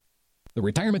The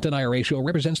Retirement and IRA Show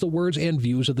represents the words and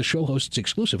views of the show hosts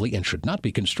exclusively and should not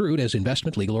be construed as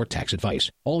investment, legal, or tax advice.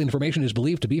 All information is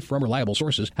believed to be from reliable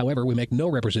sources. However, we make no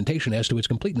representation as to its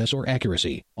completeness or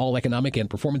accuracy. All economic and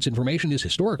performance information is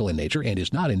historical in nature and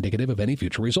is not indicative of any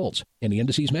future results. Any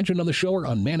indices mentioned on the show are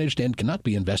unmanaged and cannot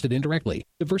be invested indirectly.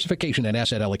 Diversification and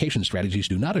asset allocation strategies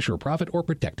do not assure profit or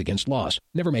protect against loss.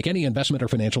 Never make any investment or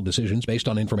financial decisions based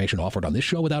on information offered on this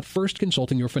show without first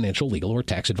consulting your financial, legal, or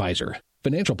tax advisor.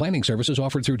 Financial planning services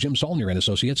offered through Jim Saulnier and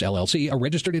Associates, LLC, a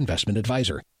registered investment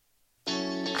advisor.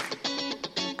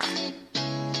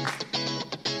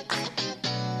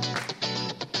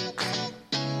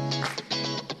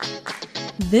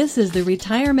 This is the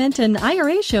Retirement and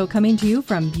IRA Show coming to you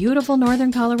from beautiful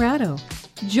Northern Colorado.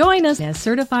 Join us as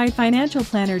Certified Financial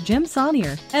Planner Jim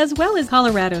Saulnier, as well as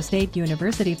Colorado State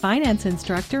University Finance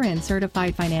Instructor and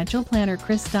Certified Financial Planner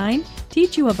Chris Stein,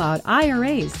 teach you about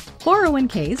IRAs,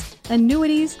 401ks,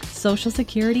 annuities, Social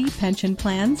Security, pension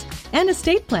plans, and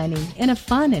estate planning in a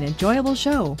fun and enjoyable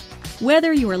show.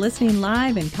 Whether you are listening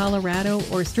live in Colorado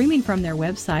or streaming from their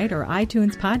website or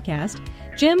iTunes podcast,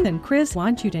 Jim and Chris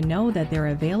want you to know that they're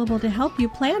available to help you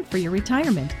plan for your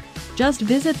retirement. Just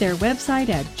visit their website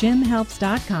at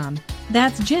jimhelps.com.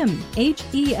 That's Jim,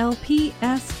 HELPS.com.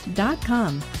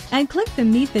 And click the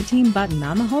Meet the Team button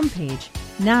on the homepage.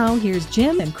 Now, here's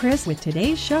Jim and Chris with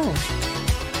today's show.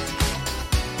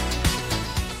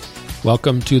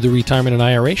 Welcome to the Retirement and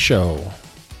IRA Show,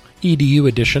 EDU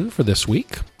edition for this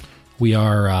week. We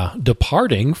are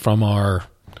departing from our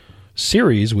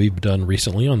series we've done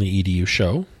recently on the EDU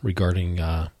show regarding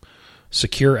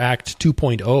Secure Act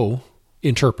 2.0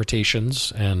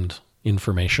 interpretations and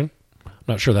information. I'm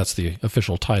not sure that's the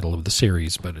official title of the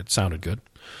series, but it sounded good.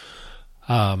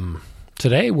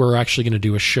 Today we're actually going to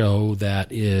do a show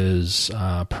that is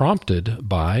prompted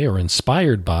by or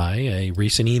inspired by a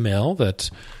recent email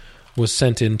that was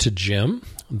sent in to Jim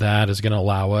that is going to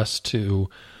allow us to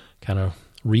kind of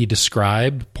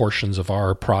re-describe portions of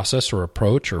our process or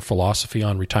approach or philosophy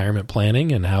on retirement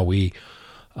planning and how we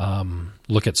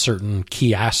look at certain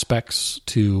key aspects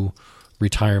to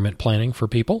retirement planning for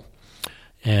people.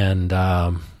 And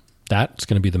that's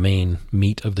going to be the main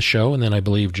meat of the show. And then I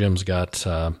believe Jim's got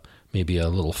maybe a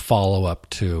little follow-up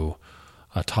to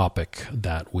a topic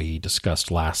that we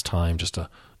discussed last time, just to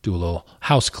do a little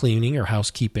house cleaning or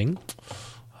housekeeping.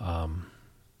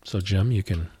 So, Jim, you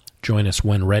can join us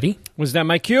when ready. Was that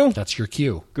my cue? That's your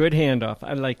cue. Good handoff.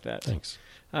 I like that. Thanks.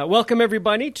 Welcome,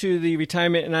 everybody, to the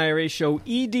Retirement and IRA Show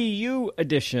EDU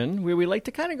edition, where we like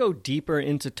to kind of go deeper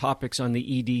into topics on the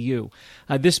EDU.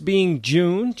 This being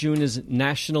June is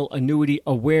National Annuity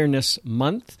Awareness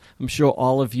Month. I'm sure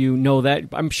all of you know that.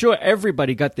 I'm sure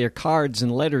everybody got their cards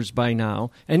and letters by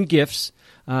now, and gifts.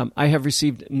 I have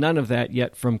received none of that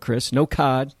yet from Chris. No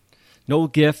card, no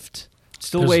gift.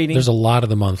 Still waiting. There's a lot of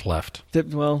the month left.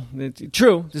 Well,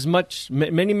 true. There's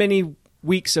many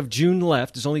weeks of June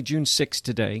left. It's only June 6th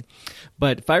today.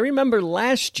 But if I remember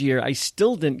last year, I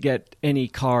still didn't get any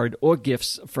card or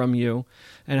gifts from you.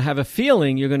 And I have a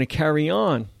feeling you're going to carry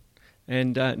on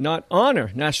and not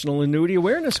honor National Annuity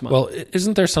Awareness Month. Well,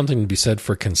 isn't there something to be said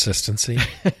for consistency?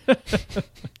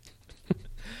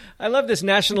 I love this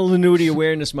National Annuity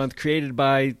Awareness Month created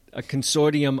by a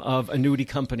consortium of annuity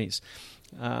companies.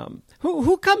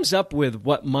 Who comes up with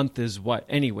what month is what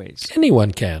anyways?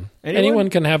 Anyone can. Anyone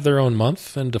can have their own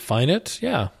month and define it.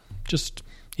 Yeah. Just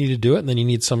need to do it. And then you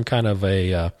need some kind of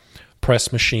a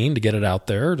press machine to get it out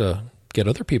there to get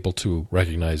other people to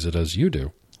recognize it as you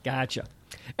do. Gotcha.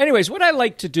 Anyways, what I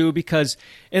like to do, because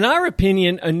in our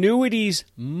opinion, annuities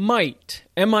might,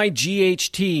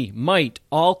 M-I-G-H-T, might,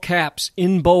 all caps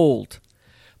in bold,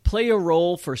 play a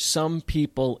role for some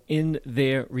people in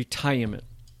their retirement.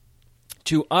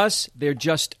 To us, they're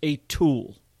just a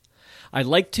tool. I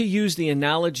like to use the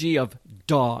analogy of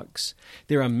dogs.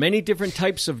 There are many different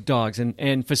types of dogs,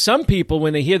 and for some people,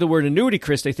 when they hear the word annuity,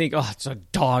 Chris, they think, oh, it's a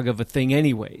dog of a thing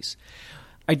anyways.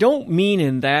 I don't mean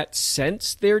in that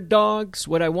sense they're dogs.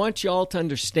 What I want you all to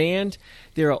understand,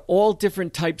 there are all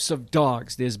different types of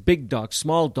dogs. There's big dogs,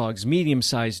 small dogs,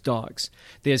 medium-sized dogs.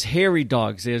 There's hairy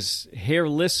dogs. There's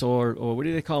hairless or what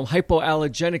do they call them,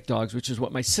 hypoallergenic dogs, which is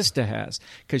what my sister has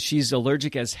because she's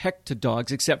allergic as heck to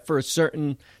dogs except for a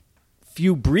certain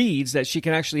few breeds that she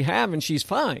can actually have and she's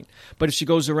fine. But if she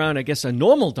goes around, I guess, a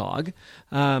normal dog,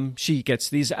 she gets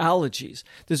these allergies.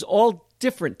 There's all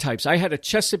different types. I had a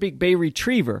Chesapeake Bay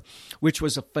Retriever, which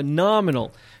was a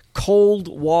phenomenal cold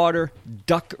water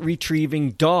duck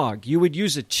retrieving dog. You would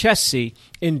use a Chessie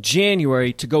in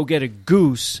January to go get a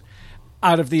goose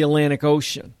out of the Atlantic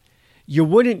Ocean. You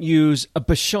wouldn't use a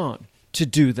Bichon to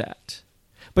do that.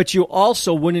 But you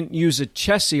also wouldn't use a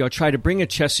Chessie or try to bring a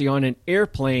Chessie on an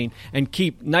airplane and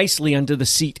keep nicely under the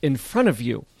seat in front of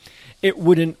you. It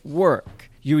wouldn't work.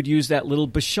 You would use that little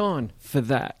Bichon for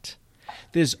that.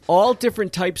 There's all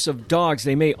different types of dogs.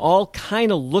 They may all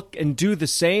kind of look and do the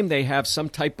same. They have some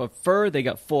type of fur. They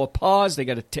got 4 paws. They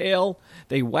got a tail.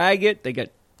 They wag it. They got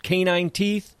canine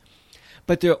teeth.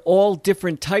 But they're all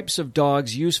different types of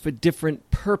dogs used for different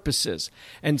purposes.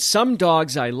 And some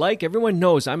dogs I like. Everyone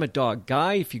knows I'm a dog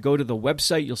guy. If you go to the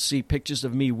website, you'll see pictures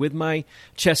of me with my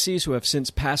Chessies who have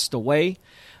since passed away.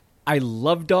 I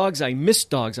love dogs. I miss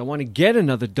dogs. I want to get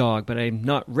another dog, but I'm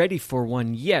not ready for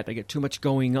one yet. I got too much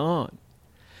going on.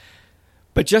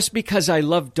 But just because I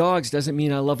love dogs doesn't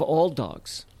mean I love all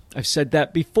dogs. I've said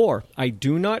that before. I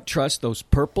do not trust those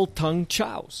purple-tongued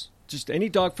chows. Just any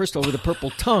dog, first of all, with a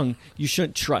purple tongue, you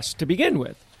shouldn't trust to begin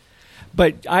with.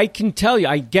 But I can tell you,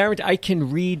 I guarantee I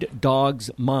can read dogs'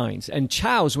 minds. And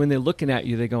chows, when they're looking at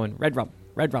you, they're going, red rum,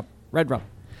 red rum, red rum.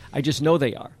 I just know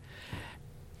they are.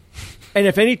 And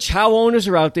if any chow owners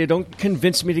are out there, don't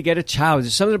convince me to get a chow.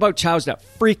 There's something about chows that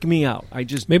freak me out.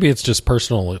 Maybe it's just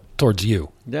personal towards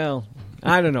you. No,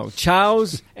 I don't know.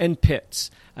 Chows and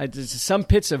pits. Some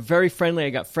pits are very friendly. I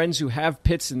got friends who have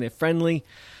pits and they're friendly.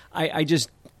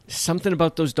 Something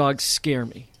about those dogs scare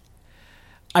me.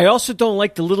 I also don't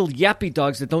like the little yappy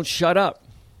dogs that don't shut up.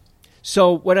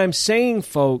 So what I'm saying,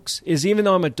 folks, is even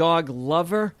though I'm a dog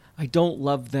lover, I don't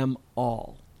love them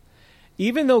all.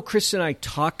 Even though Chris and I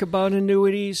talk about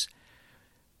annuities,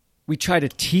 we try to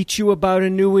teach you about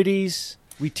annuities,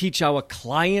 we teach our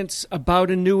clients about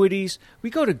annuities, we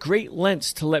go to great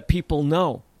lengths to let people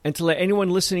know and to let anyone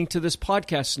listening to this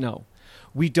podcast know.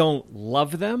 We don't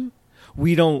love them.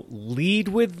 We don't lead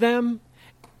with them.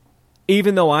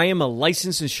 Even though I am a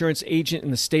licensed insurance agent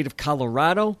in the state of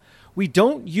Colorado, we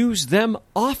don't use them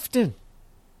often.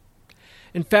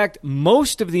 In fact,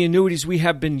 most of the annuities we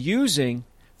have been using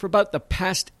for about the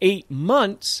past 8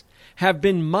 months have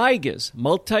been MYGAs,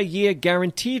 multi-year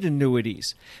guaranteed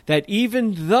annuities, that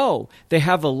even though they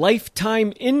have a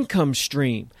lifetime income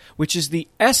stream, which is the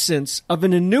essence of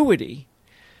an annuity,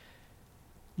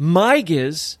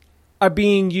 MYGAs are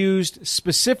being used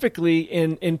specifically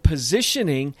in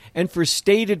positioning and for a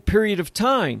stated period of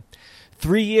time,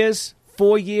 3 years,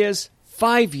 4 years,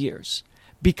 5 years,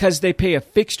 because they pay a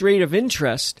fixed rate of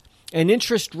interest. And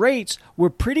interest rates were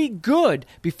pretty good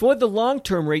before the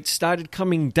long-term rates started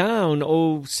coming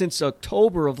down, since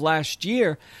October of last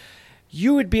year.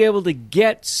 You would be able to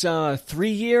get a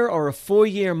 3-year or a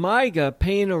 4-year MYGA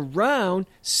paying around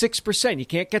 6%. You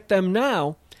can't get them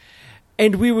now.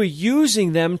 And we were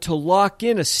using them to lock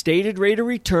in a stated rate of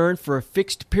return for a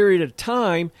fixed period of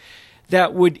time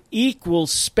that would equal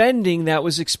spending that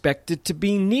was expected to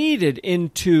be needed in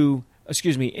 3,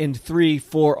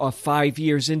 4, or 5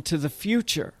 years into the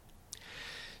future.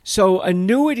 So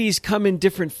annuities come in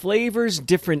different flavors,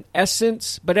 different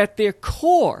essence, but at their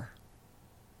core,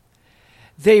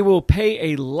 they will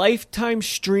pay a lifetime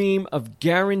stream of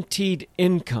guaranteed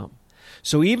income.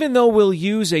 So even though we'll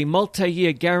use a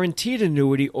multi-year guaranteed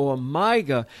annuity or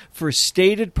MYGA for a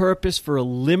stated purpose for a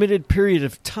limited period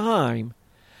of time,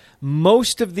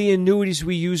 most of the annuities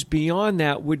we use beyond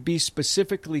that would be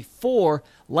specifically for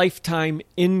lifetime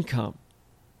income.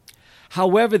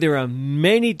 However, there are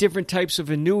many different types of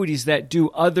annuities that do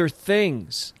other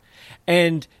things.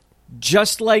 And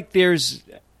just like there's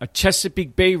a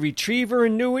Chesapeake Bay Retriever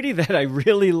annuity that I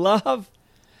really love,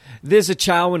 there's a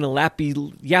chow and a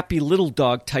yappy little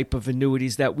dog type of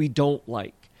annuities that we don't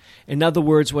like. In other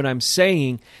words, what I'm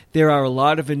saying, there are a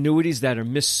lot of annuities that are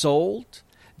missold,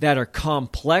 that are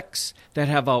complex, that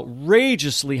have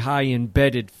outrageously high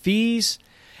embedded fees,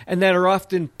 and that are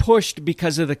often pushed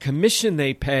because of the commission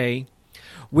they pay,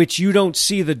 which you don't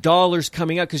see the dollars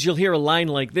coming out, because you'll hear a line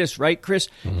like this, right, Chris?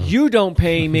 Mm-hmm. You don't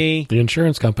pay me. The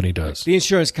insurance company does. The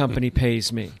insurance company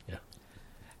pays me. Yeah.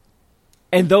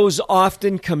 And those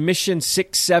often commission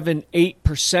 6, 7,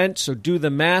 8%. So do the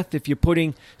math. If you're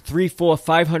putting $300,000,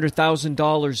 $400,000,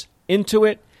 $500,000 into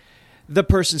it, the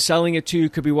person selling it to you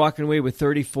could be walking away with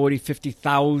 $30,000, $40,000,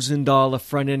 $50,000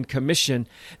 front-end commission.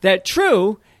 That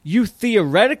true, you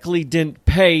theoretically didn't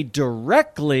pay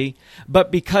directly,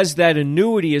 but because that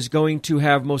annuity is going to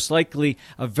have most likely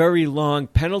a very long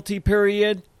penalty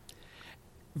period,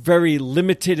 very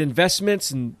limited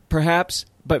investments, and perhaps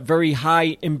but very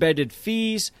high embedded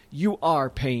fees, you are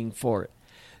paying for it.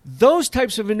 Those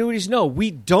types of annuities, no,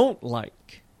 we don't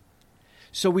like.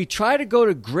 So we try to go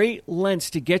to great lengths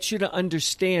to get you to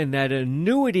understand that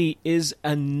annuity is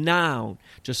a noun,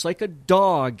 just like a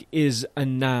dog is a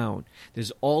noun.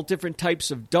 There's all different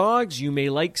types of dogs. You may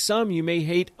like some, you may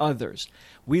hate others.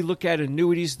 We look at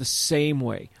annuities the same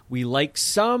way. We like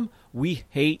some, we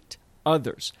hate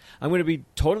others. I'm going to be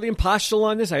totally impartial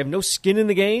on this. I have no skin in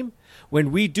the game.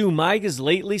 When we do MYGAs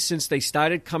lately, since they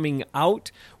started coming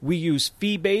out, we use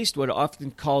fee-based, what are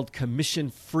often called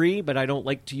commission-free, but I don't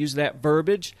like to use that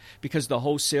verbiage because the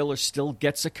wholesaler still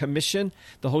gets a commission.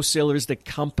 The wholesaler is the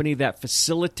company that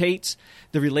facilitates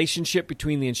the relationship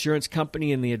between the insurance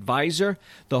company and the advisor.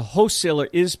 The wholesaler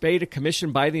is paid a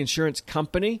commission by the insurance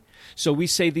company, so we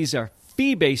say these are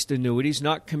fee-based annuities,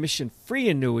 not commission-free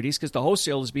annuities, because the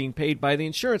wholesaler is being paid by the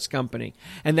insurance company.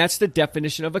 And that's the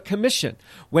definition of a commission.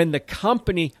 When the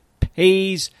company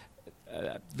pays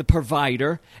the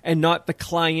provider and not the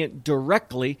client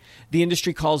directly, the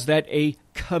industry calls that a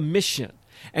commission.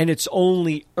 And it's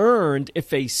only earned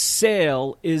if a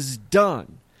sale is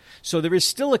done. So there is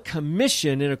still a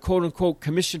commission in a quote-unquote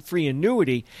commission-free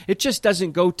annuity. It just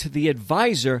doesn't go to the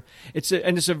advisor. It's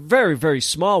a very, very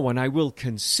small one, I will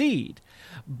concede.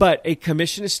 But a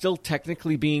commission is still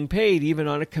technically being paid even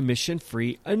on a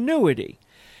commission-free annuity.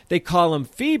 They call them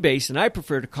fee-based, and I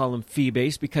prefer to call them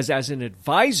fee-based because as an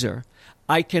advisor,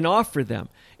 I can offer them.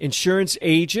 Insurance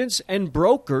agents and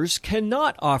brokers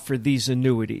cannot offer these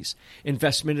annuities.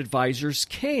 Investment advisors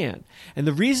can. And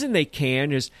the reason they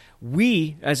can is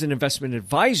we, as an investment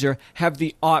advisor, have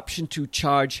the option to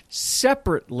charge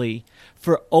separately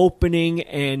for opening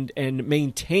and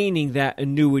maintaining that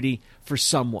annuity for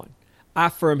someone. Our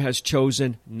firm has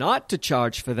chosen not to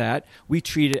charge for that. We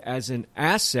treat it as an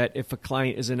asset if a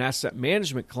client is an asset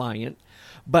management client.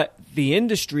 But the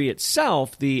industry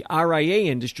itself, the RIA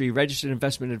industry, Registered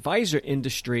Investment Advisor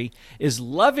industry, is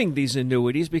loving these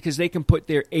annuities because they can put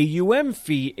their AUM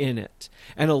fee in it.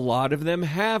 And a lot of them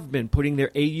have been putting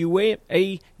their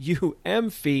AUM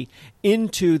fee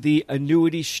into the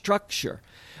annuity structure,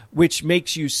 which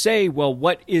makes you say, well,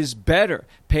 what is better,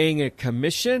 paying a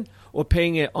commission or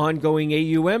paying an ongoing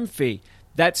AUM fee?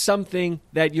 That's something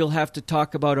that you'll have to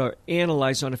talk about or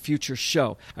analyze on a future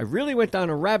show. I really went down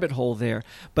a rabbit hole there,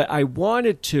 but I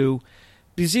wanted to,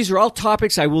 because these are all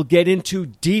topics I will get into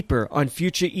deeper on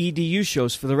future EDU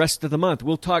shows for the rest of the month.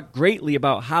 We'll talk greatly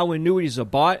about how annuities are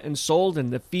bought and sold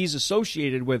and the fees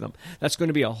associated with them. That's going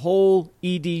to be a whole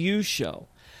EDU show.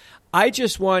 I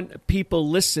just want people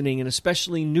listening, and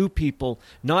especially new people,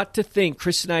 not to think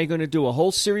Chris and I are going to do a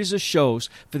whole series of shows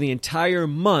for the entire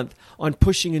month on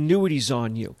pushing annuities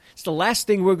on you. It's the last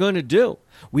thing we're going to do.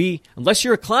 Unless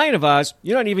you're a client of ours,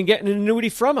 you're not even getting an annuity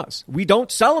from us. We don't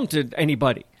sell them to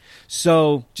anybody.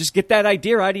 So just get that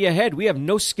idea out of your head. We have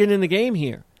no skin in the game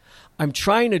here. I'm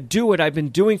trying to do what I've been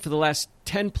doing for the last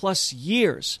 10 plus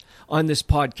years on this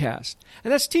podcast,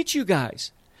 and that's teach you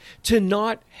guys to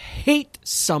not hate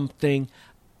something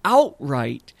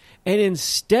outright and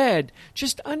instead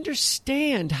just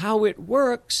understand how it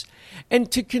works and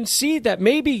to concede that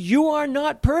maybe you are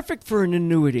not perfect for an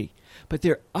annuity, but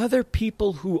there are other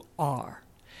people who are.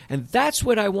 And that's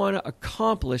what I want to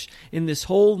accomplish in this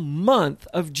whole month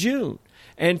of June.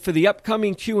 And for the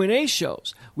upcoming Q&A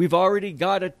shows, we've already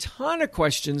got a ton of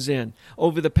questions in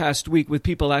over the past week with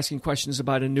people asking questions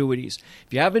about annuities.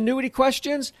 If you have annuity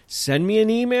questions, send me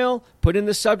an email, put in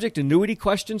the subject annuity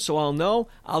question so I'll know.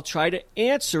 I'll try to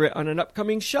answer it on an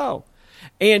upcoming show.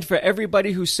 And for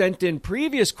everybody who sent in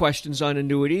previous questions on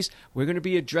annuities, we're going to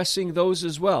be addressing those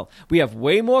as well. We have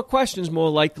way more questions, more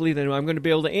likely, than I'm going to be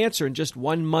able to answer in just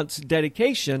 1 month's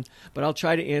dedication, but I'll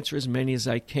try to answer as many as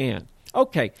I can.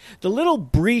 Okay, the little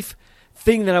brief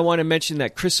thing that I want to mention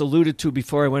that Chris alluded to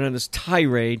before I went on this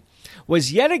tirade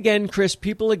was yet again, Chris,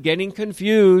 people are getting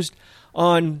confused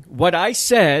on what I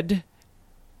said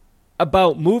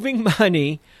about moving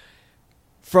money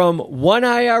from one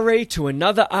IRA to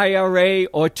another IRA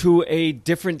or to a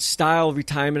different style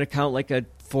retirement account like a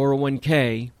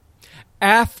 401k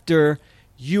after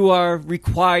you are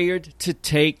required to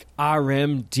take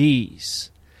RMDs.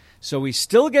 So we're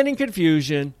still getting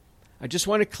confusion. I just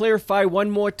want to clarify one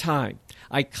more time.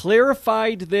 I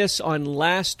clarified this on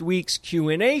last week's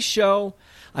Q&A show.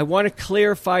 I want to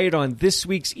clarify it on this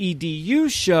week's EDU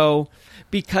show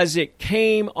because it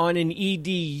came on an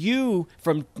EDU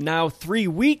from now 3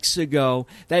 weeks ago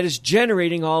that is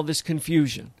generating all this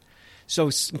confusion.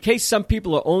 So in case some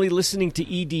people are only listening to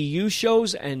EDU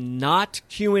shows and not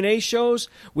Q&A shows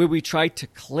where we try to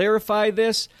clarify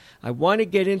this, I want to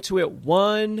get into it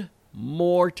one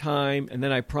more time, and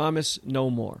then I promise no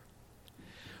more.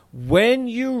 When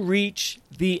you reach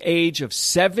the age of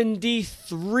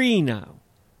 73 now,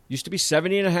 Used to be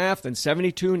 70 and a half, then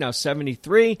 72, now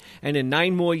 73, and in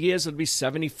 9 more years it'll be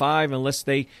 75 unless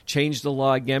they change the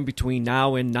law again between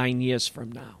now and 9 years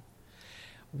from now.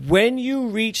 When you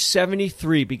reach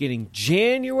 73, beginning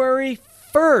January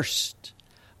 1st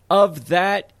of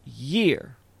that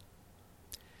year,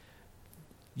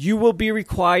 you will be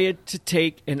required to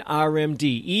take an RMD,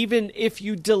 even if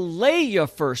you delay your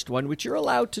first one, which you're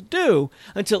allowed to do,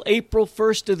 until April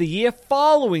 1st of the year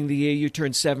following the year you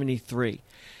turn 73.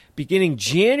 Beginning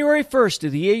January 1st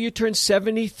of the year you turn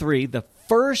 73, the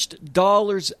first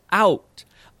dollars out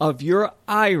of your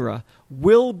IRA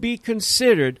will be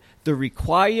considered the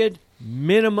required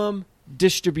minimum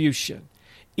distribution,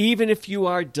 even if you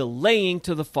are delaying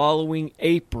to the following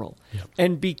April. Yep.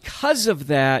 And because of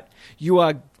that, you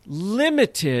are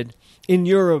limited in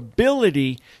your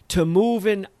ability to move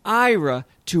an IRA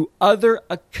to other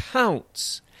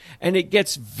accounts. And it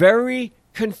gets very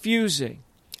confusing.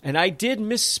 And I did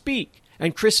misspeak,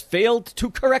 and Chris failed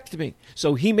to correct me.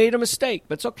 So he made a mistake,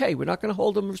 but it's okay. We're not going to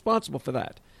hold him responsible for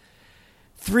that.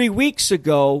 3 weeks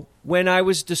ago, when I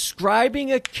was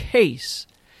describing a case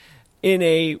in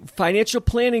a financial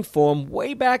planning forum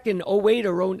way back in 08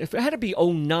 or 09, if it had to be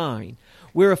 09,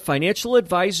 where a financial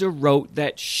advisor wrote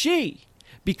that she,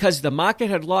 because the market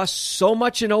had lost so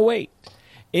much in 08,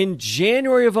 in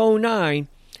January of 09,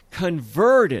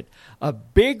 converted a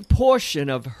big portion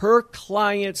of her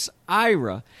client's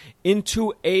IRA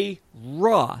into a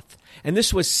Roth. And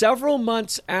this was several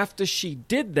months after she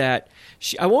did that.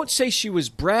 I won't say she was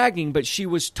bragging, but she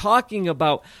was talking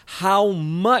about how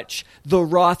much the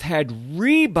Roth had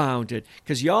rebounded.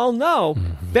 Because y'all know,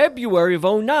 February of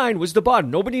 09 was the bottom.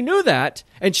 Nobody knew that,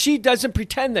 and she doesn't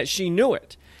pretend that she knew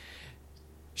it.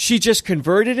 She just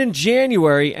converted in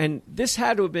January, and this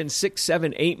had to have been 6,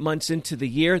 7, 8 months into the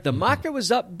year. The market was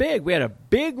up big. We had a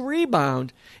big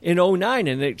rebound in 09,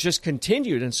 and it just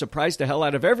continued and surprised the hell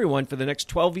out of everyone for the next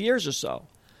 12 years or so.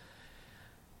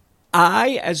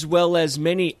 I, as well as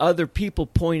many other people,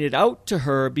 pointed out to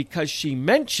her because she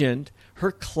mentioned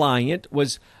her client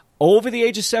was over the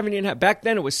age of 70 and a half. Back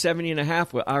then it was 70 and a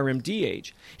half with RMD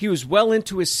age. He was well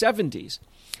into his 70s.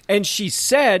 And she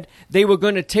said they were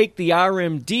going to take the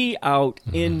RMD out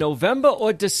in November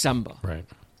or December. Right.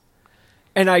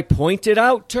 And I pointed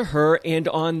out to her, and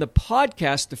on the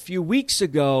podcast a few weeks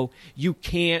ago, you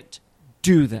can't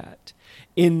do that.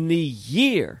 In the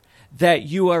year that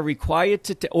you are required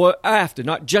to, or after,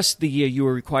 not just the year you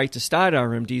are required to start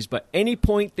RMDs, but any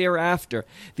point thereafter,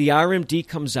 the RMD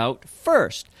comes out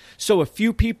first. So a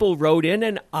few people wrote in,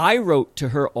 and I wrote to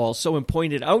her also and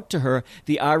pointed out to her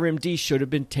the RMD should have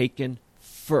been taken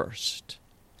first.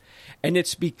 And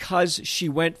it's because she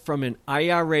went from an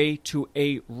IRA to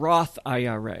a Roth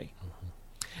IRA.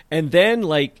 And then,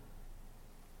 like,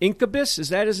 Incubus, is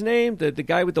that his name? The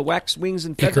guy with the wax wings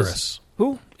and feathers? Icarus.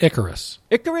 Who? Icarus.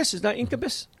 Icarus is not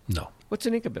Incubus? No. What's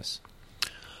an Incubus?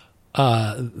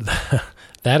 That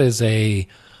is a...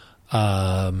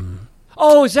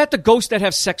 Oh, is that the ghost that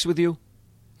has sex with you?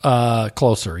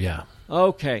 Closer, yeah.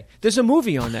 Okay. There's a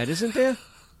movie on that, isn't there?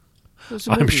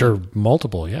 I'm sure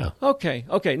multiple, yeah. Okay.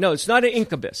 No, it's not an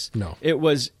incubus. No. It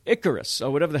was Icarus,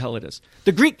 or whatever the hell it is.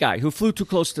 The Greek guy who flew too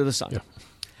close to the sun. Yeah.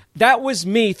 That was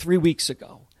me 3 weeks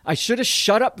ago. I should have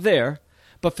shut up there,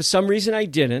 but for some reason I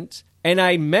didn't. And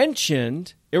I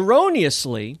mentioned,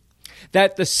 erroneously,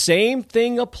 that the same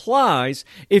thing applies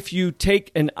if you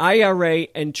take an IRA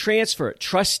and transfer it,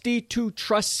 trustee to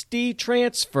trustee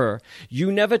transfer.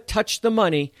 You never touch the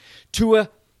money to an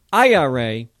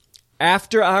IRA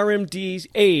after RMD's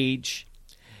age.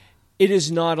 It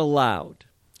is not allowed.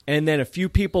 And then a few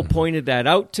people pointed that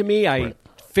out to me. I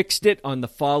fixed it on the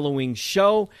following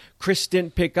show. Chris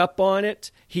didn't pick up on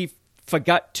it. He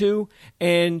forgot to,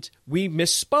 and we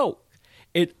misspoke.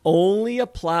 It only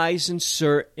applies in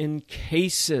certain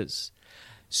cases.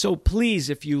 So please,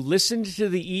 if you listened to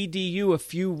the EDU a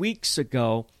few weeks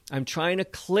ago, I'm trying to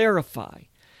clarify.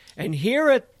 And here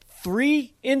are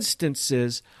 3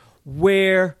 instances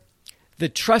where the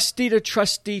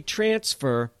trustee-to-trustee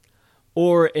transfer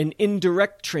or an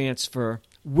indirect transfer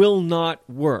will not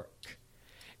work.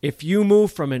 If you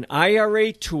move from an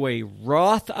IRA to a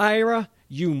Roth IRA,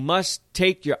 you must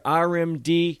take your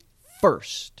RMD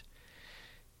first.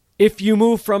 If you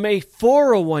move from a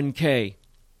 401k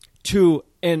to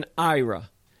an IRA,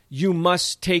 you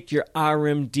must take your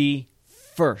RMD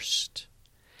first.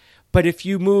 But if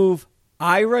you move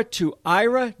IRA to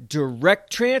IRA,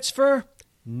 direct transfer,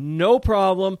 no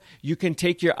problem. You can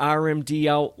take your RMD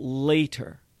out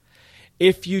later.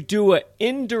 If you do an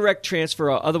indirect transfer,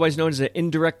 or otherwise known as an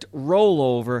indirect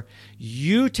rollover,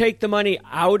 you take the money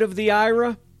out of the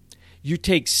IRA, you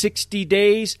take 60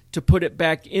 days to put it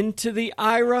back into the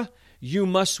IRA, you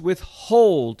must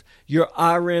withhold your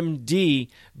RMD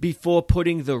before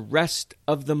putting the rest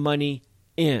of the money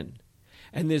in.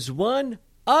 And there's one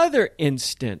other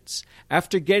instance.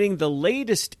 After getting the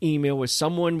latest email where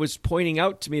someone was pointing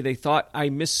out to me they thought I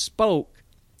misspoke,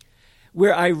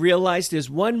 where I realized there's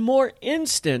one more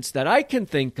instance that I can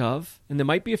think of, and there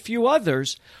might be a few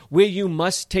others, where you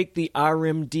must take the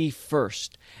RMD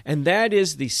first, and that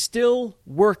is the still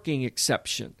working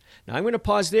exception. Now, I'm going to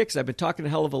pause there because I've been talking a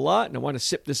hell of a lot, and I want to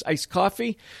sip this iced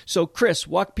coffee. So, Chris,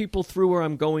 walk people through where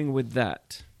I'm going with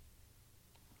that.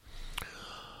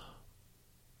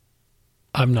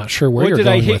 I'm not sure where you're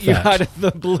going with that. Or did I hit you out of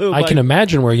the blue? I can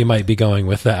imagine where you might be going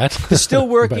with that. The still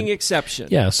working exception.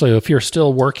 Yeah, so if you're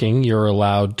still working, you're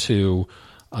allowed to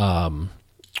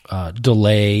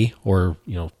delay or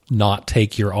not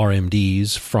take your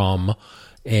RMDs from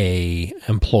a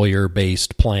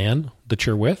employer-based plan that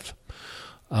you're with.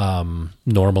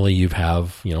 Normally you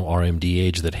have RMD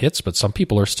age that hits, but some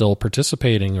people are still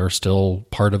participating or still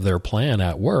part of their plan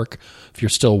at work. If you're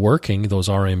still working, those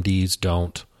RMDs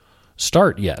don't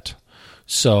start yet.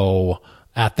 So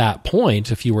at that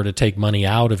point, if you were to take money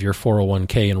out of your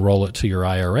 401k and roll it to your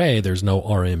IRA, there's no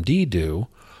RMD due.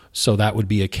 So that would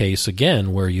be a case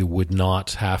again where you would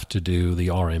not have to do the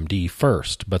RMD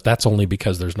first. But that's only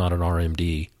because there's not an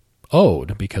RMD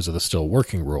owed because of the still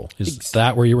working rule. Is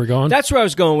that where you were going? That's where I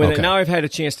was going with it. Now I've had a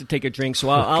chance to take a drink, so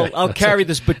I'll carry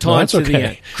this baton to the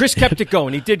end. Chris kept it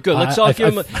going. He did good. Let's all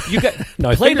give him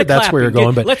I figured that's where you're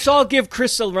going. But let's all give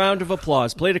Chris a round of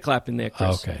applause. Play the clapping there,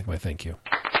 Chris. Okay. Well, thank you.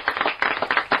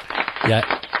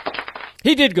 Yeah.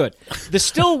 He did good. The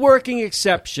still working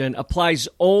exception applies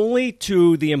only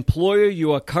to the employer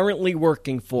you are currently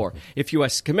working for. If you are,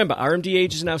 remember, RMD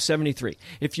age is now 73.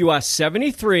 If you are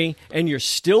 73 and you're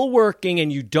still working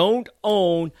and you don't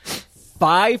own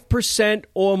 5%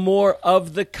 or more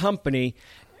of the company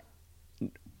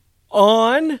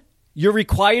on your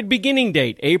required beginning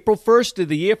date, April 1st of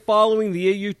the year following the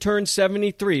year you turn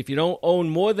 73, if you don't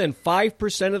own more than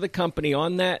 5% of the company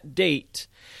on that date,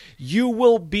 you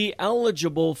will be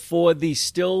eligible for the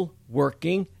still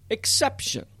working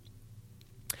exception.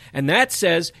 And that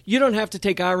says you don't have to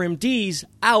take RMDs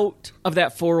out of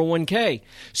that 401k.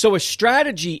 So a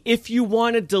strategy, if you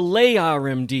want to delay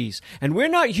RMDs, and we're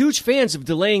not huge fans of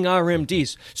delaying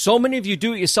RMDs. So many of you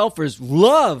do-it-yourselfers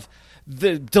love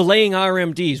the delaying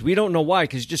RMDs. We don't know why,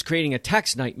 because you're just creating a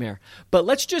tax nightmare. But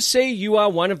let's just say you are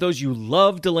one of those you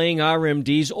love delaying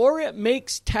RMDs, or it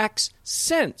makes tax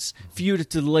sense for you to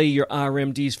delay your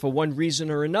RMDs for one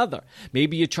reason or another.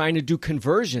 Maybe you're trying to do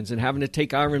conversions and having to take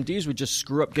RMDs would just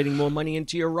screw up getting more money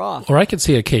into your Roth. Or I could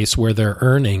see a case where their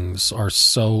earnings are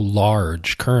so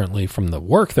large currently from the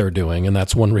work they're doing, and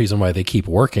that's one reason why they keep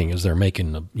working is they're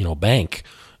making bank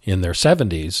in their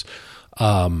 70s.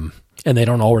 And they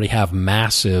don't already have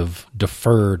massive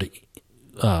deferred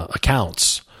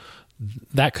accounts.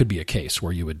 That could be a case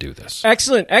where you would do this.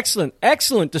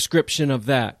 Excellent description of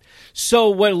that. So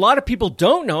what a lot of people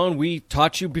don't know, and we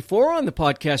taught you before on the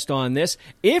podcast on this,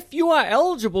 if you are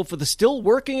eligible for the still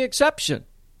working exception,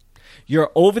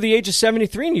 you're over the age of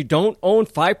 73 and you don't own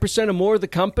 5% or more of the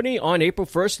company on April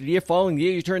 1st of the year following the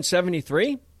year you turn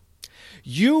 73,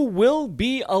 you will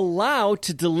be allowed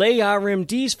to delay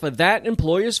RMDs for that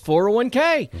employer's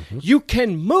 401k. Mm-hmm. You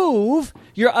can move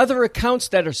your other accounts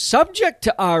that are subject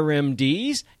to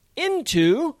RMDs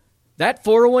into that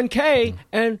 401k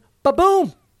and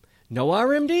ba-boom, no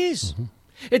RMDs. Mm-hmm.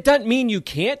 It doesn't mean you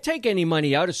can't take any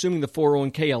money out, assuming the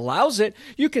 401k allows it.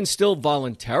 You can still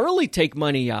voluntarily take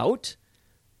money out,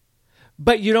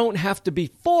 but you don't have to be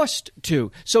forced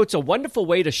to. So it's a wonderful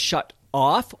way to shut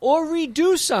off or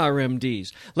reduce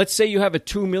RMDs. Let's say you have a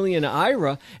 $2 million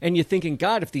IRA and you're thinking,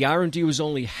 God, if the RMD was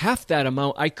only half that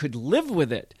amount, I could live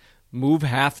with it. Move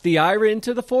half the IRA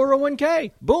into the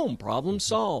 401k. Boom, problem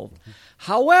solved.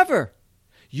 However,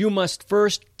 you must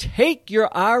first take your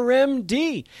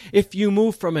RMD. If you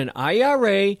move from an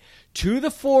IRA to the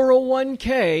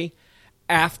 401k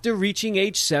after reaching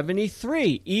age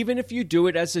 73, even if you do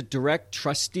it as a direct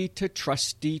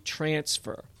trustee-to-trustee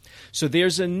transfer. So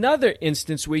there's another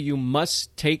instance where you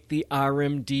must take the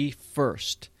RMD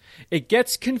first. It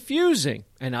gets confusing,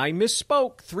 and I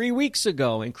misspoke 3 weeks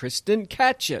ago, and Chris didn't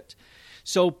catch it.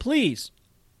 So please,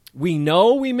 we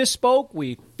know we misspoke.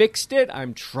 We fixed it.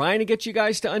 I'm trying to get you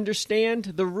guys to understand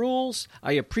the rules.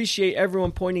 I appreciate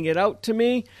everyone pointing it out to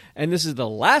me, and this is the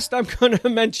last I'm going to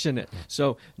mention it.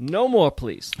 So no more,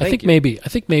 please. I think maybe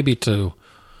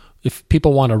if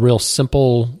people want a real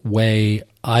simple way,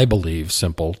 I believe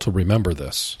simple, to remember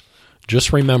this,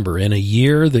 just remember in a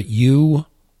year that you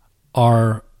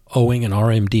are owing an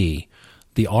RMD,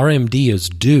 the RMD is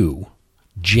due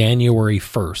January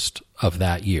 1st of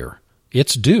that year.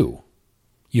 It's due.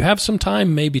 You have some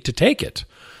time maybe to take it,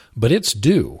 but it's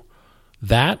due.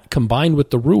 That combined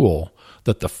with the rule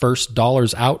that the first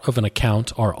dollars out of an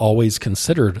account are always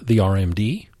considered the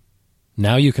RMD,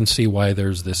 now you can see why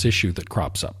there's this issue that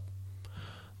crops up.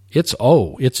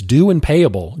 It's due and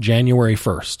payable January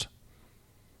 1st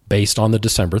based on the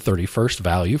December 31st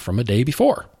value from a day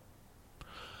before.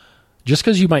 Just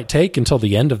because you might take until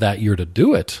the end of that year to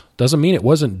do it doesn't mean it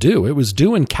wasn't due. It was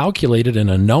due and calculated in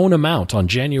a known amount on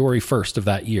January 1st of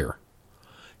that year.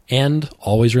 And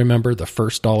always remember, the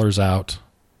first dollars out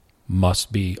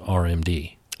must be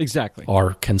RMD. Exactly.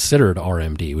 Or considered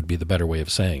RMD would be the better way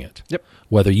of saying it. Yep.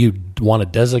 Whether you want to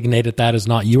designate it that is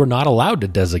not, you are not allowed to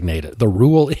designate it. The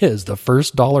rule is the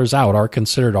first dollars out are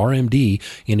considered RMD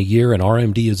in a year and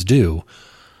RMD is due.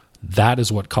 That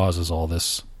is what causes all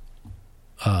this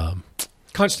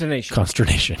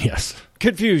Consternation, yes.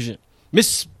 Confusion.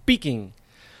 Misspeaking.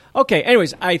 Okay,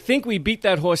 anyways, I think we beat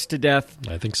that horse to death.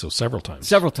 I think so, several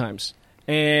times.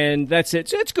 And that's it.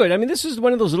 So it's good. I mean, this is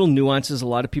one of those little nuances a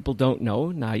lot of people don't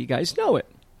know. Now you guys know it.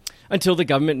 Until the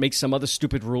government makes some other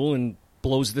stupid rule and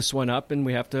blows this one up, and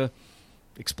we have to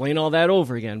explain all that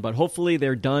over again. But hopefully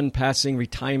they're done passing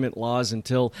retirement laws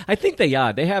until... I think they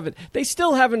are. They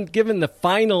still haven't given the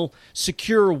final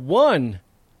Secure 1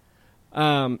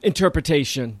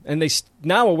 interpretation, and they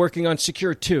now are working on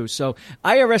Secure 2. So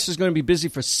IRS is going to be busy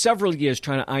for several years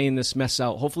trying to iron this mess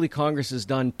out. Hopefully Congress is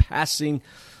done passing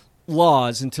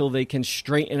laws until they can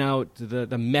straighten out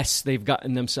the mess they've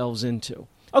gotten themselves into.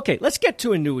 Okay, let's get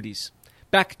to annuities.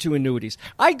 Back to annuities.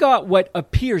 I got what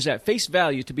appears at face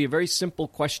value to be a very simple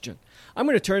question. I'm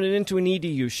going to turn it into an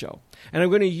EDU show. And I'm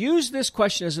going to use this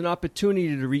question as an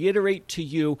opportunity to reiterate to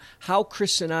you how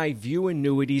Chris and I view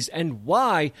annuities and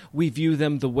why we view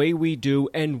them the way we do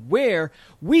and where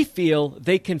we feel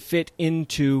they can fit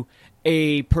into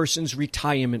a person's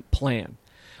retirement plan.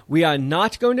 We are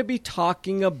not going to be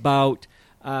talking about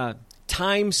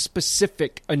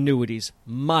time-specific annuities,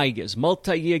 MYGAs,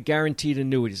 multi-year guaranteed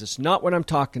annuities. It's not what I'm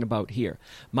talking about here.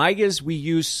 MYGAs we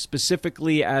use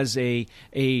specifically as a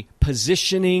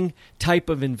positioning type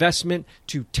of investment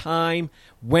to time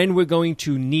when we're going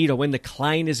to need or when the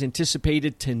client is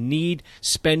anticipated to need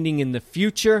spending in the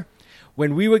future.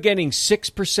 When we were getting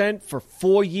 6% for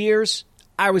 4 years,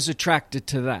 I was attracted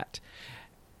to that.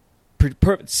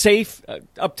 Safe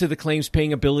up to the claims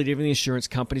paying ability of the insurance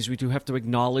companies. We do have to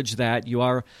acknowledge that you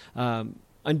are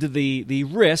under the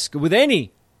risk with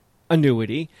any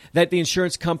annuity that the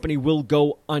insurance company will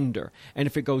go under. And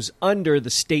if it goes under, the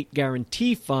state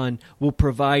guarantee fund will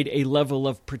provide a level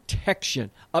of protection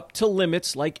up to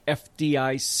limits like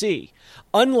FDIC.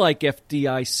 Unlike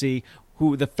FDIC,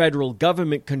 who the federal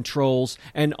government controls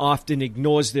and often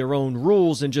ignores their own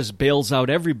rules and just bails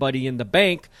out everybody in the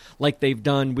bank like they've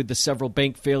done with the several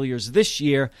bank failures this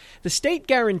year. The state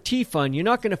guarantee fund, you're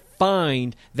not going to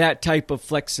find that type of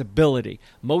flexibility.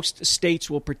 Most states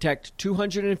will protect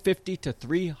 $250,000 to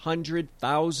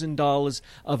 $300,000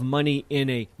 of money in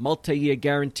a multi-year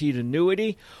guaranteed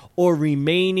annuity or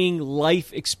remaining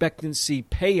life expectancy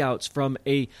payouts from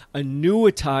a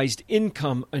annuitized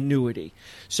income annuity.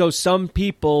 So some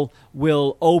people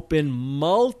will open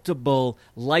multiple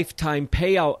lifetime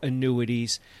payout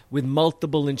annuities with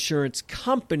multiple insurance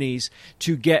companies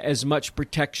to get as much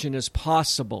protection as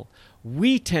possible.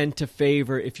 We tend to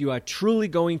favor, if you are truly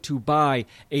going to buy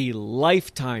a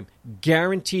lifetime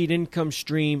guaranteed income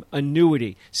stream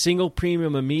annuity, single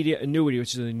premium immediate annuity,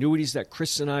 which are the annuities that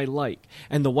Chris and I like,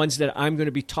 and the ones that I'm going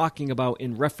to be talking about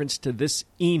in reference to this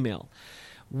email,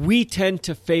 we tend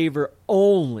to favor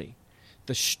only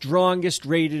the strongest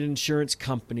rated insurance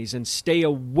companies and stay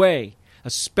away,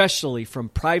 especially from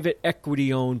private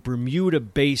equity-owned,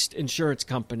 Bermuda-based insurance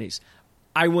companies.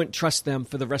 I wouldn't trust them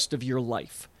for the rest of your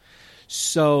life.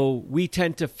 So we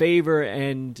tend to favor,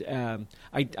 and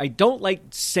I don't like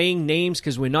saying names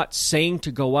because we're not saying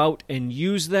to go out and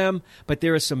use them, but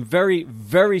there are some very,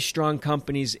 very strong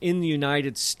companies in the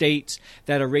United States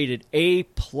that are rated A++,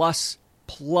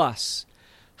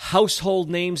 household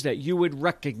names that you would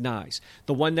recognize.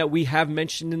 The one that we have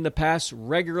mentioned in the past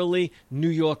regularly, New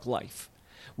York Life.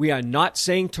 We are not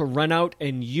saying to run out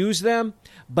and use them,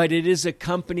 but it is a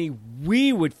company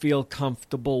we would feel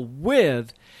comfortable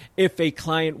with if a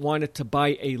client wanted to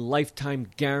buy a lifetime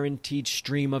guaranteed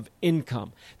stream of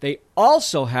income. They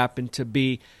also happen to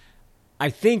be, I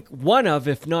think, one of,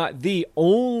 if not the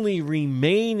only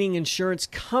remaining insurance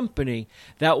company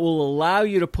that will allow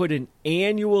you to put an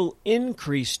annual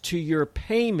increase to your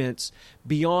payments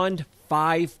beyond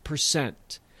 5%.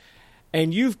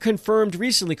 And you've confirmed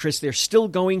recently, Chris, they're still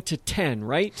going to 10,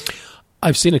 right?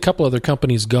 I've seen a couple other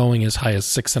companies going as high as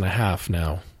 6.5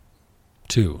 now,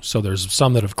 too. So there's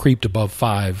some that have creeped above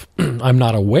 5. I'm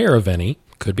not aware of any.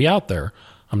 Could be out there.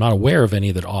 I'm not aware of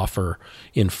any that offer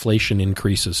inflation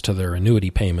increases to their annuity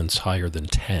payments higher than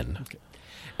 10. Okay.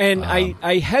 And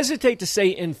I hesitate to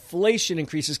say inflation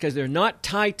increases because they're not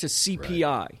tied to CPI.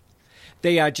 Right.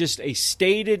 They are just a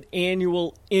stated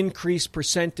annual increase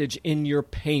percentage in your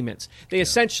payments. They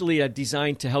essentially are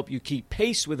designed to help you keep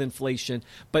pace with inflation,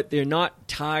 but they're not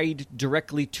tied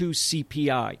directly to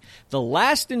CPI. The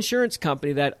last insurance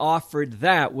company that offered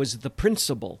that was the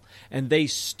Principal, and they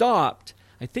stopped,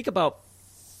 I think, about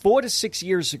 4 to 6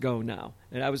 years ago now.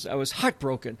 And I was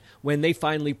heartbroken when they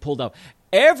finally pulled out.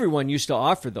 Everyone used to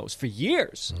offer those for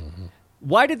years. Mm-hmm.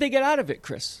 Why did they get out of it,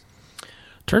 Chris?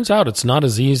 Turns out it's not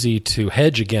as easy to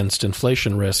hedge against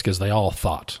inflation risk as they all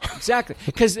thought. Exactly,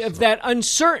 because of that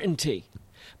uncertainty.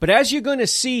 But as you're going to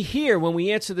see here when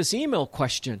we answer this email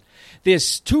question,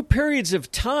 there's 2 periods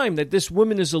of time that this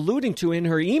woman is alluding to in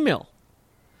her email.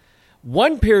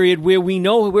 One period where we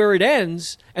know where it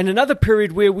ends, and another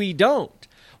period where we don't.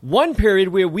 One period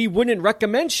where we wouldn't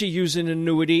recommend she use an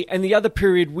annuity, and the other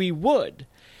period we would.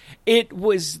 It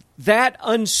was that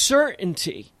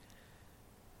uncertainty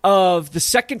of the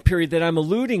second period that I'm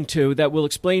alluding to that we'll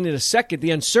explain in a second. The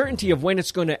uncertainty of when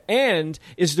it's going to end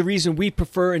is the reason we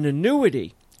prefer an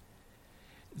annuity.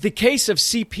 The case of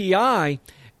CPI,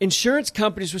 insurance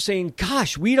companies were saying,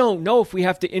 gosh, we don't know if we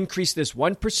have to increase this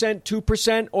 1%,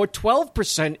 2%, or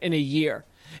 12% in a year.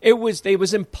 It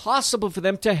was impossible for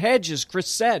them to hedge, as Chris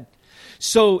said.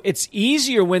 So it's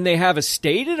easier when they have a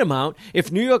stated amount.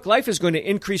 If New York Life is going to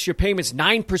increase your payments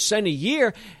 9% a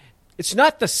year, it's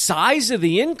not the size of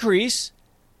the increase.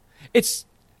 It's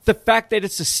the fact that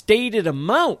it's a stated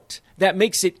amount that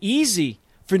makes it easy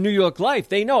for New York Life.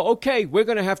 They know, okay, we're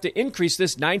going to have to increase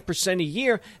this 9% a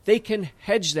year. They can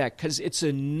hedge that because it's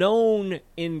a known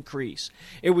increase.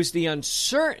 It was the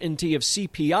uncertainty of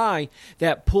CPI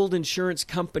that pulled insurance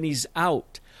companies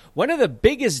out. One of the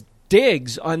biggest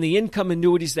digs on the income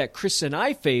annuities that Chris and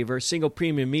I favor, single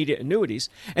premium immediate annuities,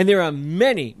 and there are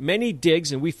many, many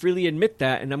digs, and we freely admit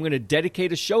that, and I'm going to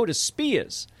dedicate a show to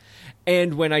SPIAs.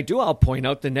 And when I do, I'll point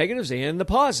out the negatives and the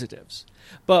positives.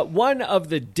 But one of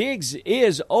the digs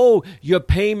is, your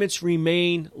payments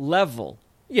remain level.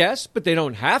 Yes, but they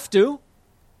don't have to.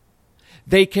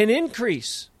 They can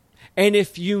increase. And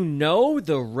if you know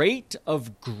the rate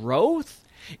of growth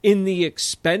in the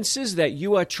expenses that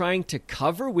you are trying to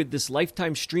cover with this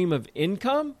lifetime stream of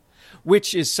income,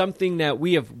 which is something that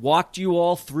we have walked you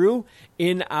all through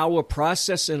in our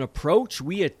process and approach,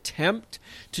 we attempt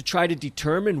to try to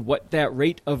determine what that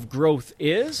rate of growth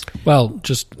is. Well,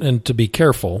 and to be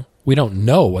careful, we don't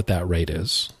know what that rate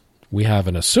is. We have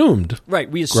an assumed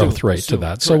growth rate to that.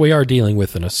 Correct. So we are dealing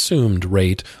with an assumed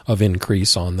rate of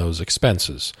increase on those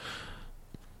expenses.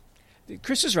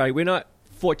 Chris is right. We're not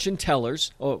fortune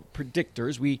tellers or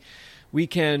predictors. We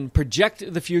can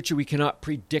project the future. We cannot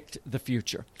predict the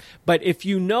future. But if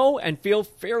you know and feel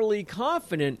fairly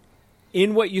confident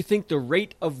in what you think the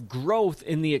rate of growth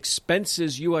in the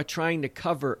expenses you are trying to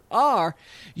cover are,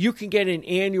 you can get an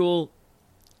annual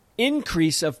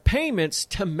increase of payments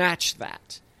to match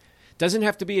that. Doesn't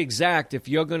have to be exact. If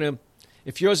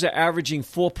yours are averaging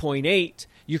 4.8,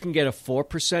 you can get a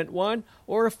 4% one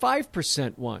or a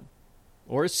 5% one,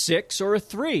 or a 6 or a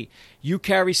 3. You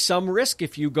carry some risk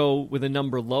if you go with a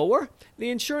number lower. The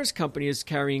insurance company is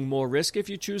carrying more risk if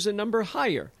you choose a number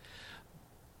higher.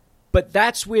 But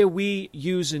that's where we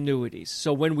use annuities.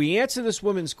 So when we answer this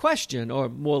woman's question, or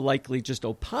more likely just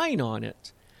opine on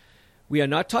it, we are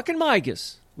not talking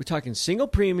MIGAs. We're talking single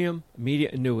premium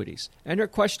immediate annuities. And her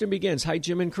question begins, Hi,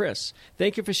 Jim and Chris.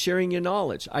 Thank you for sharing your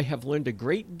knowledge. I have learned a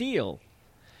great deal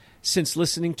since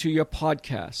listening to your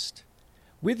podcast.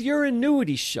 With your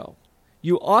annuity show,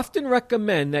 you often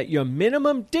recommend that your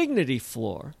minimum dignity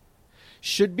floor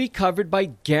should be covered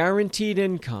by guaranteed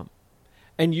income,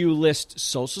 and you list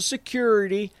Social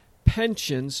Security,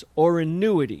 pensions, or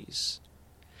annuities.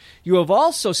 You have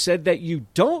also said that you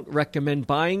don't recommend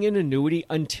buying an annuity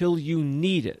until you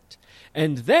need it,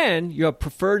 and then your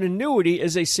preferred annuity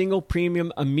is a single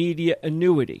premium immediate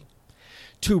annuity.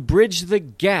 To bridge the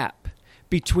gap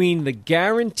between the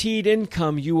guaranteed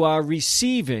income you are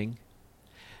receiving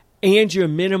and your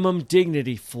minimum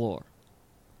dignity floor.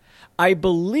 I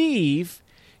believe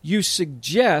you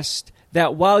suggest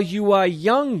that while you are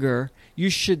younger, you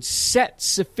should set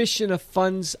sufficient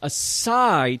funds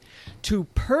aside to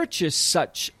purchase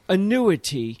such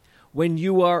annuity when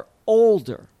you are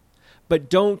older, but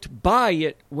don't buy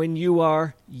it when you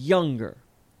are younger.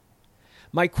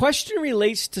 My question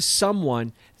relates to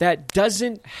someone that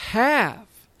doesn't have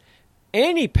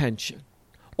any pension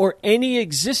or any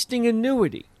existing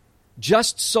annuity,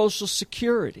 just Social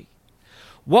Security.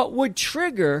 What would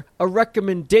trigger a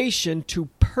recommendation to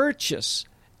purchase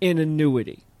an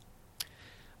annuity?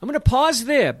 I'm going to pause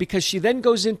there because she then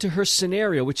goes into her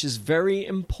scenario, which is very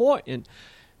important.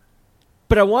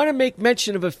 But I want to make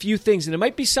mention of a few things, and there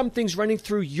might be some things running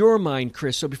through your mind,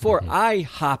 Chris. So before I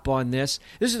hop on this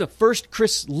is the first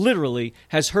Chris literally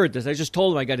has heard this. I just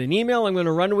told him I got an email, I'm going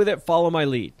to run with it, follow my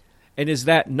lead. And is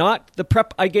that not the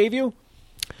prep I gave you?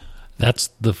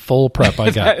 That's the full prep I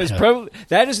got.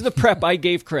 That is the prep I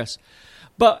gave Chris.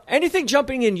 But anything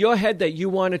jumping in your head that you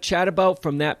want to chat about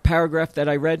from that paragraph that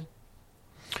I read?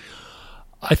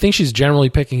 I think she's generally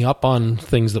picking up on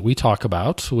things that we talk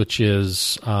about, which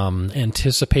is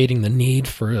anticipating the need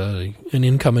for an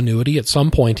income annuity at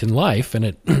some point in life. And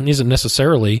it isn't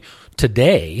necessarily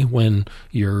today when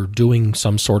you're doing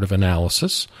some sort of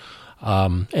analysis.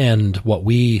 And what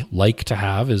we like to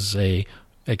have is a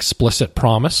explicit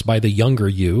promise by the younger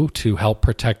you to help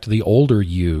protect the older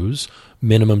you's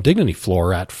minimum dignity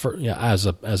floor as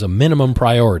a minimum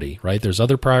priority, right? There's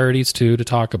other priorities too to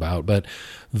talk about, but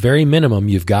very minimum,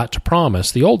 you've got to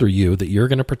promise the older you that you're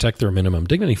going to protect their minimum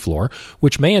dignity floor,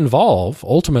 which may involve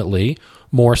ultimately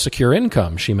more secure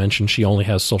income. She mentioned she only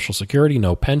has Social Security,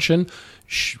 no pension.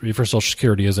 If her Social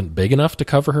Security isn't big enough to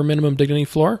cover her minimum dignity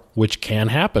floor, which can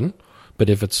happen, but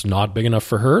if it's not big enough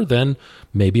for her, then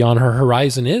maybe on her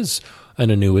horizon is an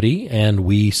annuity, and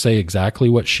we say exactly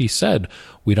what she said.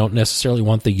 We don't necessarily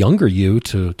want the younger you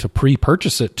to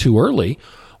pre-purchase it too early.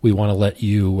 We want to let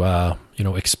you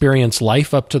experience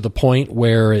life up to the point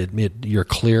where you're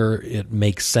clear it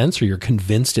makes sense, or you're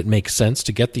convinced it makes sense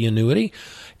to get the annuity.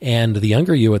 And the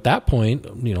younger you at that point,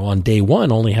 on day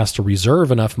one, only has to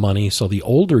reserve enough money so the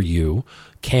older you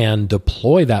can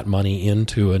deploy that money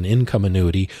into an income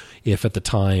annuity if at the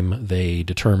time they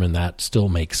determine that still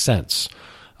makes sense.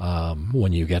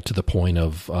 When you get to the point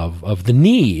of the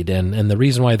need. And the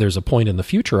reason why there's a point in the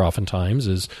future oftentimes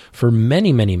is for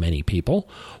many, many, many people,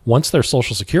 once their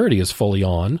Social Security is fully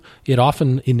on, it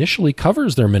often initially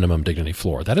covers their minimum dignity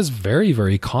floor. That is very,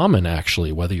 very common,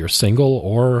 actually, whether you're single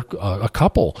or a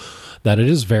couple, that it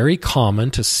is very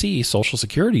common to see Social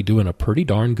Security doing a pretty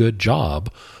darn good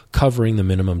job covering the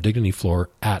minimum dignity floor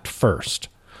at first.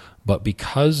 But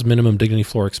because minimum dignity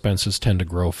floor expenses tend to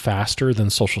grow faster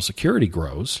than Social Security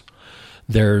grows,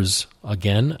 there's,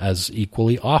 again, as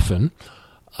equally often,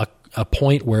 a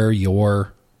point where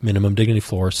your minimum dignity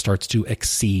floor starts to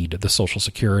exceed the Social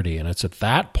Security. And it's at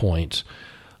that point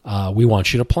we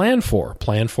want you to plan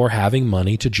for having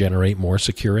money to generate more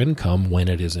secure income when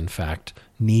it is, in fact,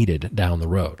 needed down the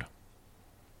road.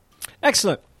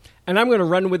 Excellent. And I'm going to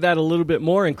run with that a little bit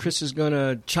more, and Chris is going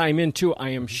to chime in too, I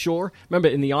am sure. Remember,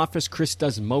 in the office, Chris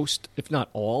does most, if not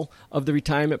all, of the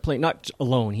retirement planning. Not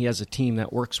alone. He has a team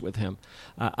that works with him.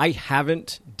 I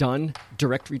haven't done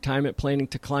direct retirement planning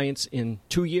to clients in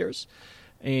 2 years,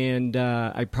 and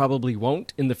I probably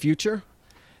won't in the future.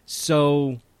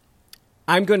 So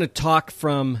I'm going to talk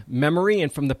from memory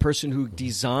and from the person who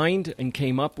designed and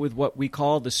came up with what we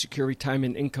call the secure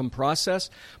retirement income process.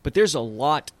 But there's a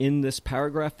lot in this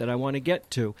paragraph that I want to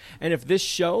get to. And if this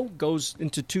show goes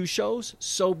into 2 shows,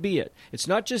 so be it. It's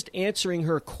not just answering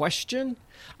her question.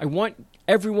 I want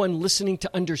everyone listening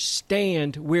to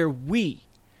understand where we,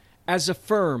 as a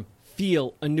firm,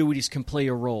 feel annuities can play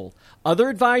a role. Other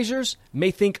advisors may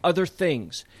think other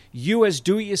things. You as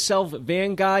do-it-yourself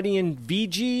Vanguardian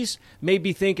VGs may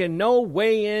be thinking, no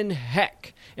way in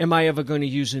heck am I ever going to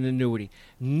use an annuity.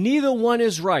 Neither one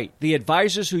is right. The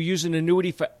advisors who use an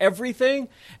annuity for everything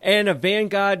and a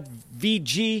Vanguard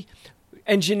VG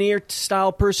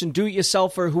engineer-style person,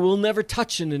 do-it-yourselfer, who will never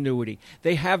touch an annuity.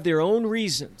 They have their own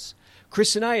reasons.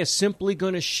 Chris and I are simply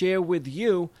going to share with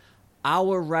you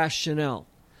our rationale.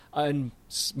 And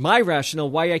my rationale,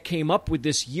 why I came up with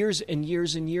this years and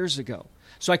years and years ago.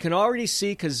 So I can already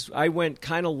see, because I went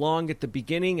kind of long at the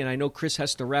beginning, and I know Chris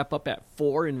has to wrap up at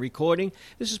 4 in recording,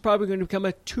 this is probably going to become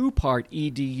a 2-part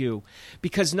EDU.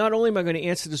 Because not only am I going to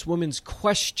answer this woman's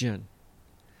question,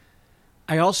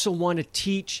 I also want to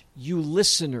teach you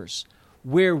listeners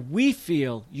where we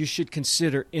feel you should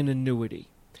consider an annuity.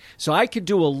 So I could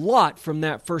do a lot from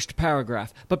that first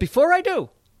paragraph. But before I do,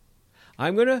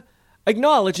 I'm going to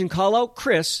acknowledge and call out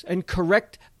Chris and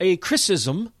correct a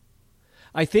Chrisism.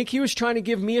 I think he was trying to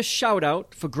give me a shout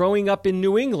out for growing up in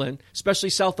New England, especially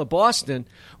south of Boston,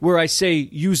 where I say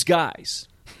use guys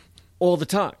all the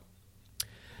time.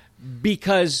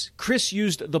 Because Chris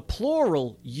used the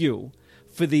plural you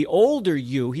for the older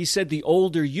you. He said the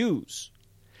older yous.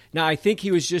 Now, I think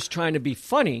he was just trying to be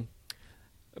funny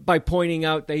by pointing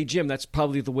out, hey, Jim, that's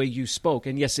probably the way you spoke.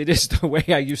 And yes, it is the way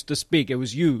I used to speak. It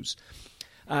was yous.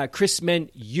 Chris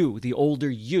meant you, the older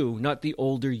you, not the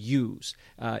older yous.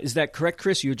 Is that correct,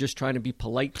 Chris? You're just trying to be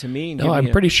polite to me? No,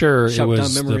 I'm pretty sure it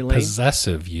was the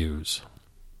possessive yous.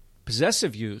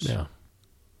 Possessive yous? Yeah.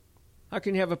 How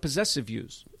can you have a possessive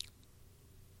yous?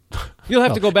 You'll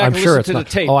have to go back and sure listen to the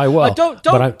tape. Oh, I will. Don't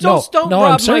rob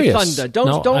my thunder.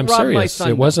 Don't I'm rob serious. my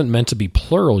thunder. It wasn't meant to be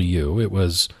plural you. It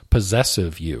was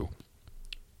possessive you.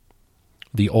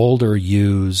 The older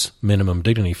you's minimum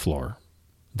dignity floor.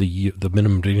 The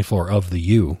minimum dignity floor of the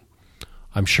you.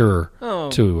 I'm sure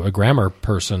to a grammar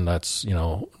person that's,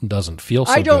 doesn't feel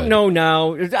so good. I don't know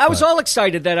now. I was all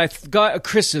excited that I got a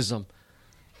criticism.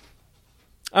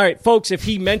 All right, folks, if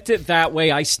he meant it that way,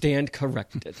 I stand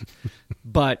corrected.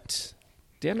 But,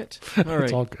 damn it. All right.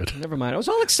 It's all good. Never mind. I was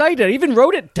all excited. I even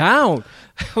wrote it down.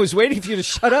 I was waiting for you to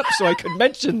shut up so I could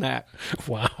mention that.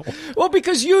 Wow. Well,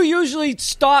 because you usually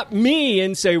stop me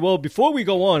and say, well, before we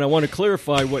go on, I want to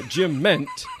clarify what Jim meant.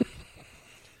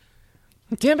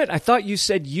 Damn it. I thought you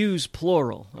said use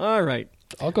plural. All right.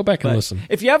 I'll go back and listen.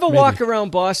 If you ever walk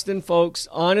around Boston, folks,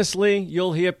 honestly,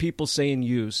 you'll hear people saying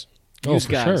use. Use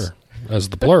for guys. Sure. As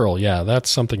the plural, yeah, that's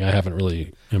something I haven't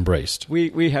really embraced.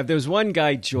 We have. There's one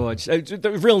guy, George,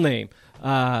 the real name,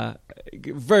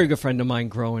 very good friend of mine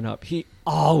growing up. He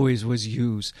always was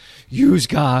use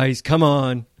guys. Come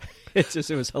on, it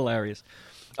was hilarious.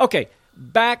 Okay,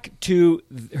 back to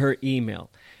her email.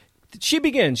 She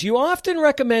begins, you often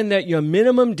recommend that your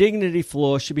minimum dignity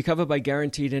floor should be covered by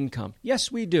guaranteed income.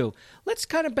 Yes, we do. Let's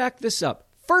kind of back this up.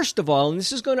 First of all, and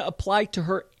this is going to apply to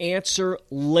her answer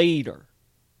later,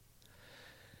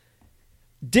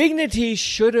 dignity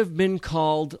should have been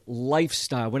called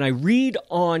lifestyle. When I read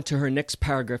on to her next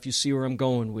paragraph, you see where I'm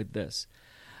going with this.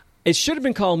 It should have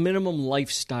been called minimum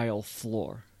lifestyle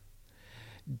floor.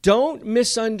 Don't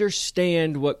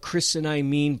misunderstand what Chris and I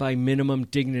mean by minimum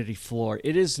dignity floor.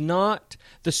 It is not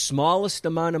the smallest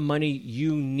amount of money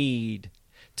you need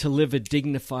to live a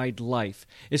dignified life.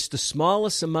 It's the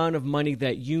smallest amount of money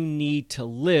that you need to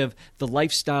live the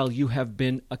lifestyle you have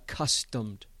been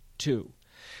accustomed to.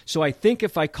 So I think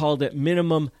if I called it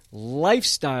minimum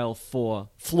lifestyle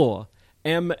floor,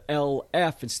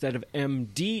 MLF instead of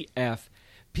MDF,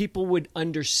 people would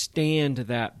understand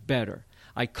that better.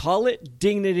 I call it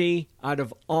dignity out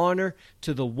of honor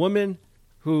to the woman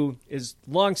who is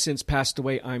long since passed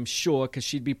away, I'm sure, because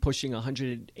she'd be pushing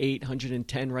 108,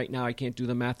 110 right now. I can't do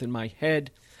the math in my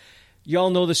head. You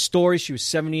all know the story. She was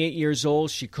 78 years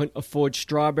old. She couldn't afford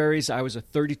strawberries. I was a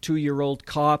 32-year-old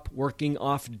cop working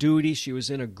off duty. She was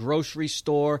in a grocery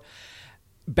store.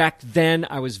 Back then,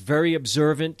 I was very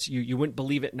observant. You wouldn't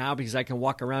believe it now because I can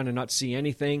walk around and not see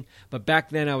anything. But back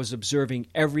then, I was observing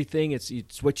everything.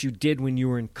 It's what you did when you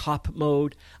were in cop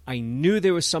mode. I knew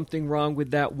there was something wrong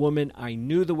with that woman. I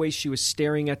knew the way she was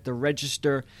staring at the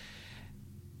register.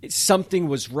 Something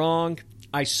was wrong.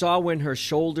 I saw when her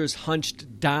shoulders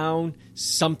hunched down,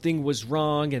 something was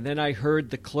wrong. And then I heard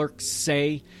the clerk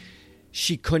say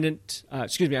she couldn't, I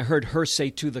heard her say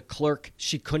to the clerk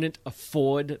she couldn't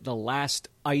afford the last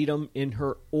item in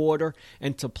her order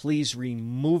and to please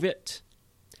remove it.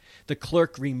 The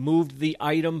clerk removed the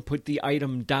item, put the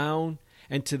item down.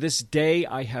 And to this day,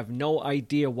 I have no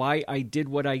idea why I did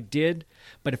what I did.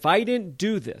 But if I didn't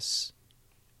do this,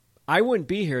 I wouldn't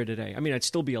be here today. I mean, I'd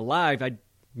still be alive. I'd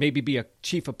maybe be a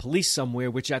chief of police somewhere,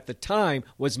 which at the time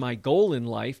was my goal in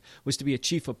life, was to be a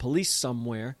chief of police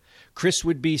somewhere. Chris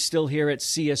would be still here at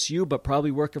CSU, but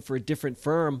probably working for a different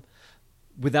firm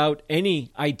without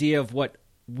any idea of what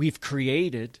we've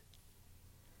created.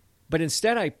 But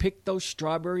instead, I picked those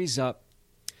strawberries up,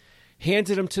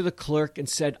 handed them to the clerk, and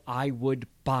said I would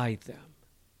buy them.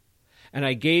 And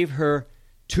I gave her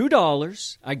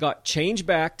 $2. I got change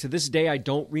back. To this day, I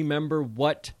don't remember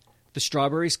what the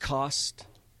strawberries cost.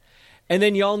 And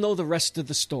then y'all know the rest of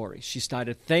the story. She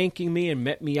started thanking me and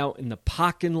met me out in the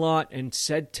parking lot and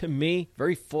said to me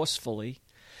very forcefully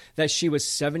that she was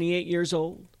 78 years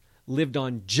old, lived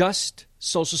on just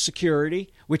Social Security,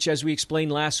 which, as we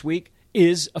explained last week,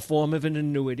 is a form of an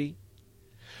annuity.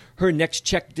 Her next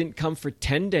check didn't come for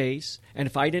 10 days, and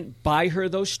if I didn't buy her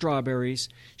those strawberries,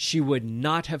 she would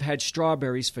not have had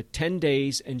strawberries for 10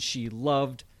 days, and she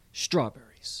loved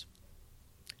strawberries.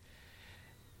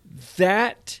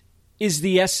 That is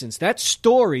the essence. That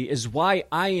story is why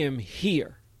I am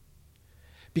here.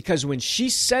 Because when she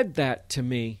said that to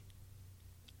me,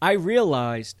 I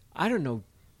realized I don't know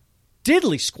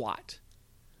diddly squat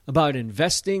about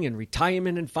investing and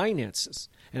retirement and finances.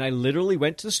 And I literally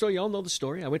went to the store. You all know the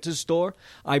story. I went to the store.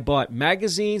 I bought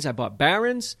magazines. I bought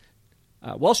Barron's.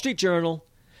 Wall Street Journal,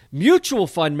 mutual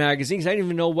fund magazines. I didn't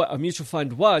even know what a mutual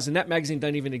fund was, and that magazine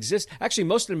doesn't even exist. Actually,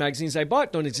 most of the magazines I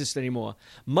bought don't exist anymore.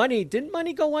 Money, didn't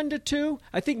Money go under too?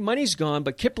 I think Money's gone,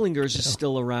 but Kiplinger's is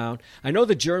still around. I know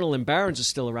the Journal and Barron's are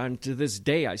still around. And to this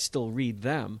day, I still read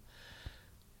them.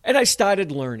 And I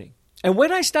started learning. And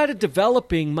when I started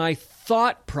developing my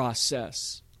thought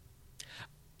process,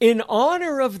 in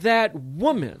honor of that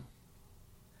woman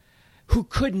who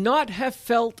could not have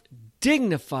felt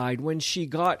dignified when she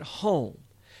got home,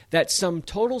 that some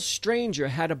total stranger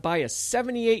had to buy a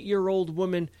 78-year-old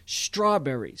woman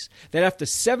strawberries, that after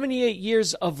 78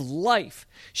 years of life,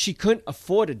 she couldn't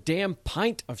afford a damn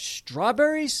pint of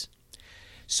strawberries?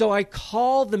 So I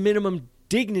call the minimum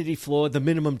dignity floor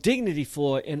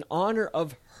in honor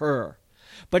of her.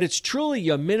 But it's truly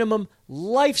your minimum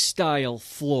lifestyle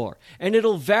floor, and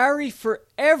it'll vary for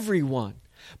everyone,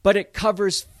 but it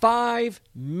covers 5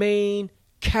 main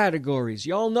categories.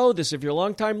 You all know this. If you're a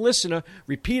long-time listener,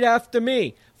 repeat after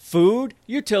me. Food,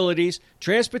 utilities,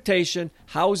 transportation,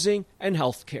 housing, and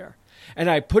health care. And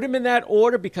I put them in that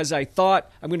order because I thought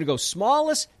I'm going to go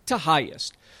smallest to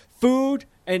highest. Food,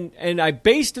 and I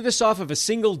based this off of a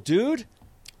single dude.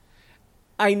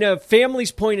 I know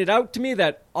families pointed out to me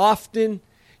that often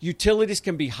utilities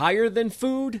can be higher than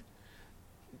food.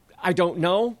 I don't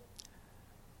know.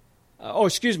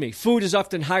 Food is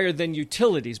often higher than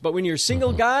utilities. But when you're a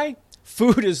single guy,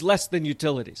 food is less than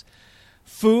utilities.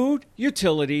 Food,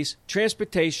 utilities,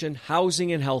 transportation,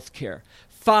 housing, and health care.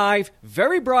 5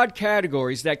 very broad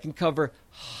categories that can cover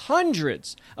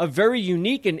hundreds of very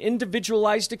unique and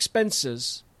individualized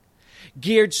expenses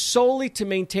geared solely to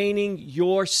maintaining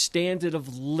your standard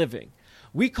of living.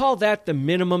 We call that the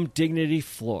minimum dignity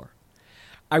floor.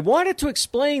 I wanted to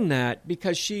explain that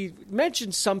because she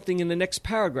mentioned something in the next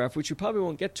paragraph, which we probably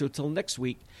won't get to until next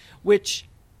week, which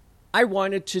I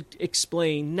wanted to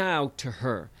explain now to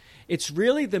her. It's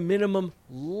really the minimum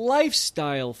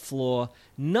lifestyle floor,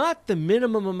 not the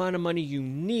minimum amount of money you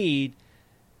need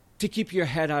to keep your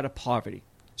head out of poverty.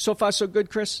 So far, so good,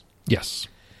 Chris? Yes.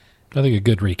 I think a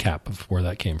good recap of where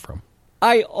that came from.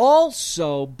 I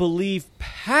also believe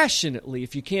passionately,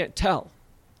 if you can't tell,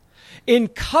 in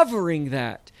covering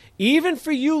that, even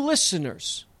for you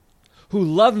listeners who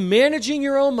love managing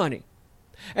your own money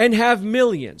and have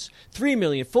millions, 3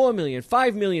 million, 4 million,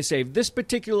 5 million saved. This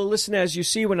particular listener, as you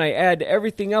see, when I add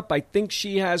everything up, I think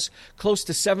she has close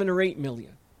to 7 or 8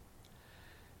 million.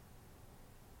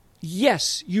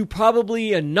 Yes, you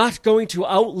probably are not going to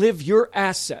outlive your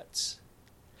assets,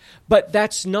 but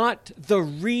that's not the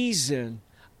reason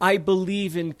I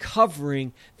believe in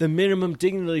covering the minimum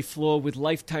dignity floor with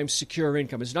lifetime secure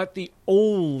income. It's not the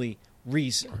only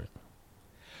reason. Right.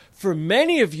 For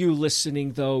many of you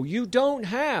listening, though, you don't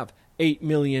have 8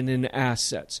 million in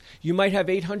assets. You might have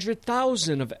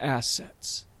 800,000 of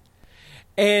assets.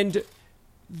 And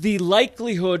the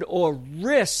likelihood or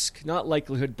risk, not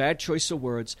likelihood, bad choice of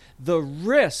words, the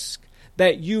risk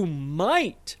that you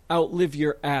might outlive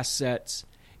your assets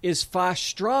is far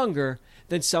stronger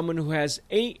than someone who has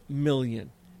 8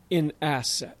 million in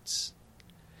assets.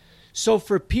 So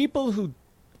for people who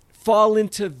fall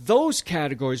into those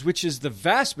categories, which is the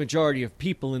vast majority of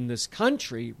people in this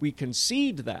country, we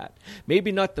concede that.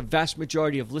 Maybe not the vast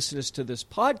majority of listeners to this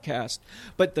podcast,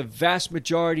 but the vast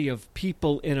majority of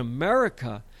people in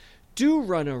America do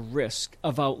run a risk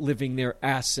of outliving their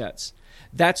assets.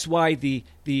 That's why the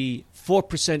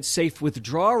 4% safe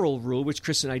withdrawal rule, which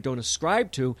Chris and I don't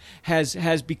ascribe to,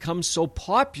 has become so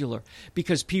popular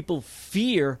because people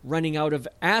fear running out of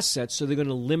assets, so they're going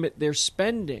to limit their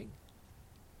spending.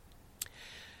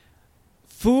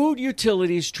 Food,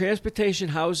 utilities, transportation,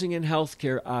 housing, and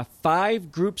healthcare are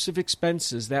 5 groups of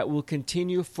expenses that will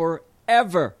continue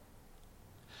forever,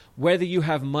 whether you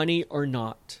have money or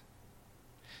not.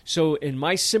 So in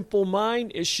my simple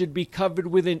mind, it should be covered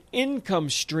with an income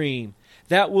stream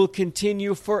that will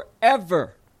continue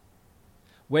forever,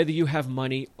 whether you have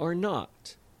money or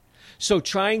not. So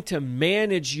trying to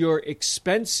manage your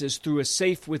expenses through a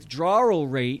safe withdrawal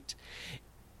rate,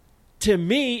 to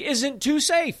me, isn't too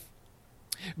safe.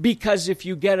 Because if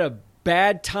you get a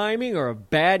bad timing or a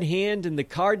bad hand in the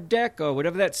card deck or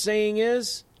whatever that saying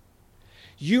is,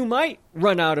 you might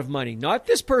run out of money. Not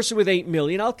this person with 8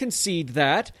 million, I'll concede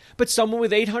that, but someone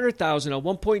with 800,000 or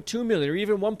 1.2 million or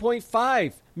even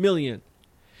 1.5 million.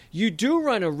 You do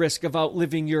run a risk of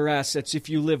outliving your assets if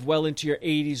you live well into your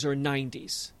 80s or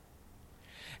 90s.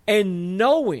 And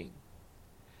knowing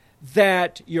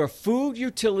that your food,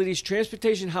 utilities,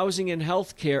 transportation, housing, and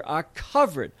health care are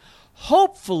covered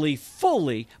hopefully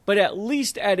fully, but at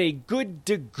least at a good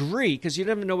degree, because you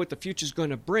never know what the future is going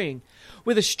to bring,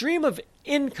 with a stream of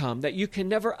income that you can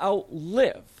never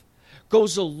outlive,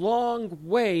 goes a long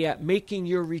way at making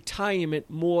your retirement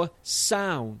more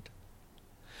sound.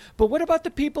 But what about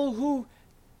the people who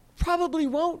probably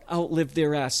won't outlive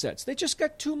their assets? They just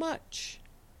got too much.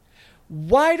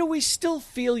 Why do we still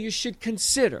feel you should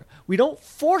consider? We don't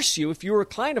force you. If you're a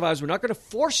client of ours, we're not going to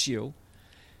force you.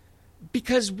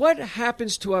 Because what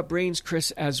happens to our brains,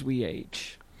 Chris, as we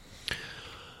age?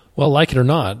 Well, like it or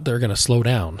not, they're going to slow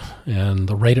down. And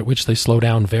the rate at which they slow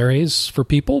down varies for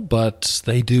people, but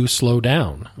they do slow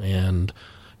down. And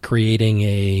creating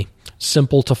a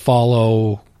simple to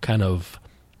follow kind of,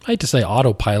 I hate to say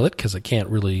autopilot, because it can't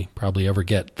really probably ever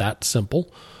get that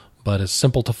simple, but a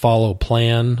simple to follow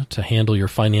plan to handle your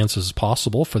finances as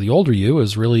possible for the older you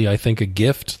is really, I think, a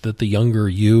gift that the younger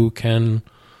you can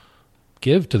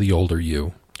give to the older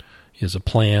you, is a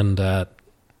plan that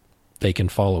they can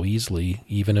follow easily,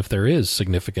 even if there is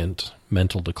significant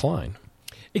mental decline.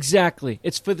 Exactly.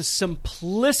 It's for the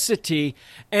simplicity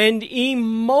and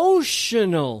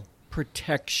emotional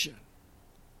protection.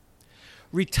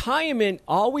 Retirement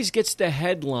always gets the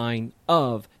headline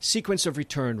of sequence of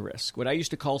return risk, what I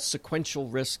used to call sequential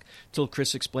risk, till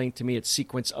Chris explained to me it's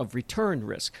sequence of return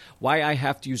risk. Why I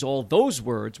have to use all those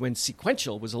words when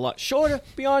sequential was a lot shorter,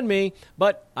 beyond me,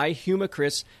 but I humor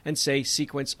Chris and say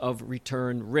sequence of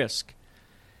return risk.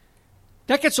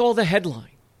 That gets all the headline.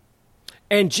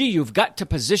 And gee, you've got to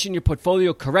position your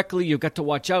portfolio correctly. You've got to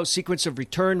watch out. Sequence of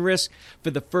return risk for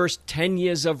the first 10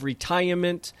 years of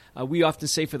retirement. We often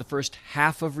say for the first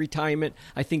half of retirement.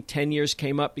 I think 10 years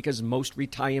came up because most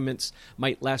retirements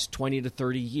might last 20 to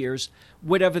 30 years.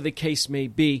 Whatever the case may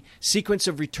be, sequence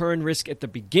of return risk at the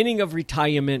beginning of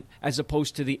retirement as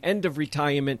opposed to the end of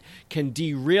retirement can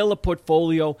derail a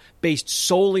portfolio based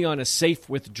solely on a safe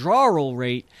withdrawal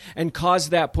rate and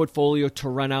cause that portfolio to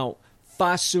run out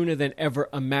far sooner than ever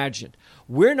imagined.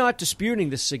 We're not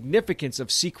disputing the significance of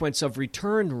sequence of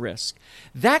return risk.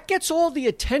 That gets all the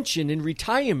attention in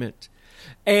retirement,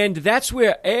 and that's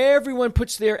where everyone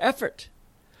puts their effort.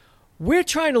 We're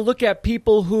trying to look at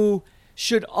people who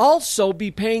should also be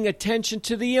paying attention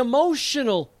to the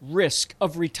emotional risk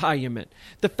of retirement.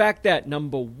 The fact that,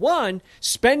 number one,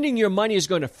 spending your money is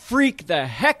going to freak the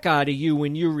heck out of you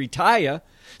when you retire,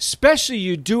 especially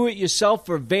you do it yourself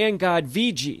for Vanguard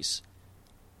VGs.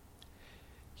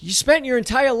 You spent your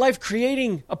entire life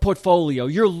creating a portfolio.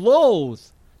 You're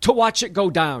loath to watch it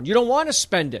go down. You don't want to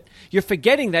spend it. You're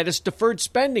forgetting that it's deferred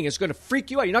spending. It's going to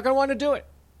freak you out. You're not going to want to do it,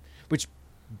 which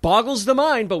boggles the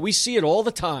mind, but we see it all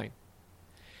the time.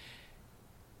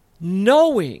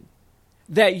 Knowing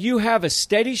that you have a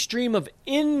steady stream of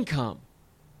income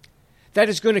that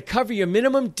is going to cover your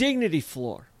minimum dignity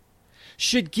floor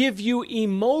should give you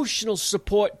emotional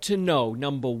support to know,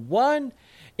 number one,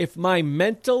 if my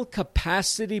mental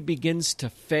capacity begins to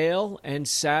fail, and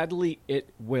sadly it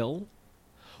will,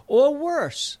 or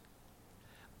worse,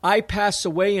 I pass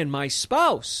away and my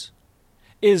spouse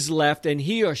is left and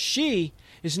he or she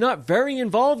is not very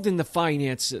involved in the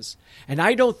finances, and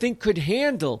I don't think could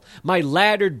handle my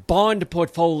laddered bond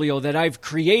portfolio that I've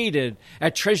created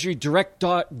at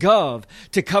treasurydirect.gov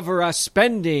to cover our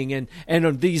spending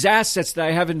and these assets that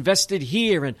I have invested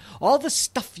here and all the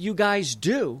stuff you guys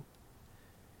do.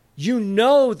 You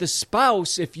know the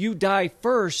spouse, if you die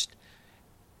first,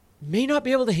 may not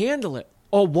be able to handle it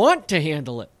or want to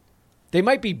handle it. They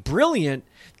might be brilliant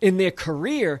in their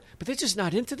career, but they're just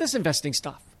not into this investing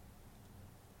stuff.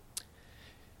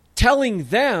 Telling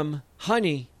them,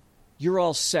 honey, you're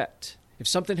all set. If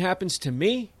something happens to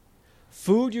me,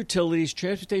 food, utilities,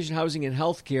 transportation, housing, and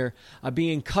healthcare are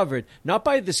being covered, not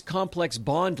by this complex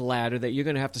bond ladder that you're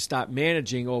going to have to stop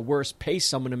managing or worse, pay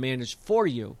someone to manage for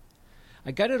you.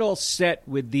 I got it all set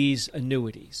with these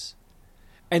annuities,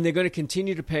 and they're going to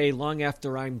continue to pay long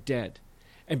after I'm dead.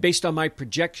 And based on my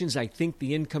projections, I think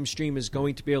the income stream is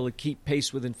going to be able to keep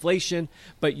pace with inflation,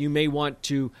 but you may want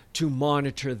to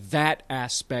monitor that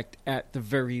aspect at the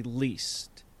very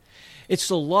least.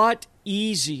 It's a lot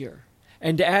easier,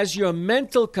 and as your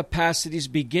mental capacities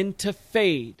begin to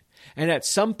fade, and at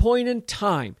some point in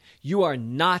time, you are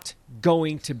not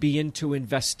going to be into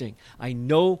investing. I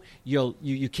know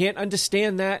you can't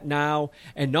understand that now,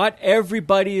 and not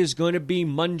everybody is going to be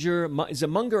Munger. Is it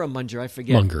Munger or Munger? I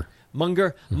forget.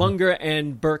 Munger, mm-hmm. Munger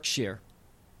and Berkshire.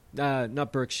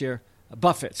 Not Berkshire,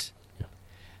 Buffett. Yeah.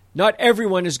 Not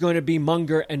everyone is going to be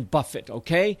Munger and Buffett,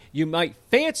 okay? You might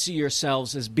fancy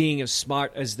yourselves as being as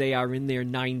smart as they are in their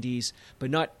 90s, but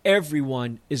not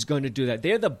everyone is going to do that.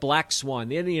 They're the black swan.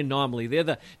 They're the anomaly. They're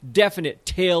the definite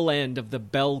tail end of the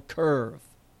bell curve.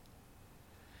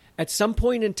 At some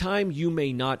point in time, you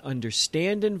may not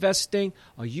understand investing,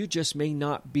 or you just may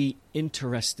not be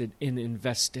interested in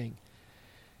investing.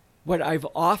 What I've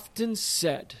often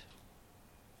said,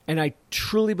 and I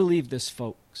truly believe this,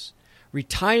 folks,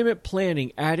 retirement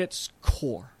planning at its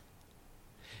core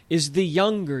is the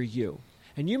younger you.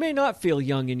 And you may not feel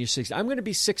young in your 60s. I'm going to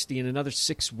be 60 in another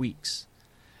 6 weeks.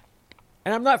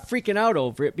 And I'm not freaking out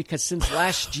over it because since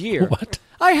last year, What?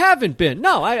 I haven't been.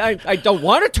 No, I don't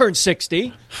want to turn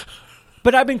 60.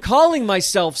 But I've been calling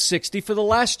myself 60 for the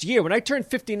last year. When I turned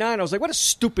 59, I was like, what a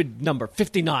stupid number,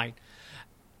 59.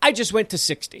 I just went to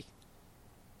 60.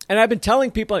 And I've been telling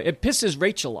people, it pisses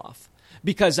Rachel off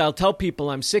because I'll tell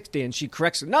people I'm 60 and she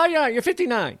corrects me. No, you're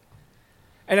 59.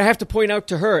 And I have to point out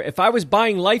to her, if I was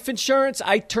buying life insurance,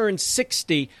 I turned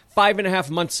 60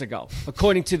 5.5 months ago,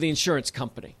 according to the insurance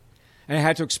company. And I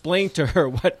had to explain to her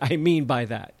what I mean by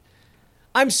that.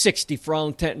 I'm 60 for all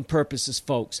intent and purposes,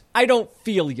 folks. I don't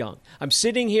feel young. I'm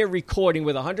sitting here recording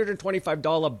with a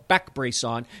 $125 back brace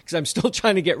on because I'm still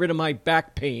trying to get rid of my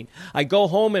back pain. I go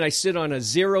home and I sit on a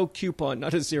zero coupon.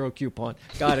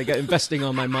 God, I got investing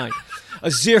on my mind. A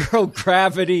zero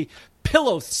gravity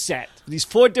pillow set. These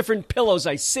 4 different pillows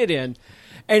I sit in,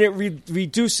 and it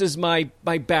reduces my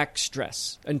back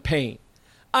stress and pain.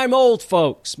 I'm old,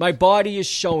 folks. My body is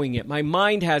showing it. My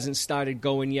mind hasn't started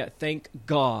going yet, thank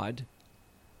God.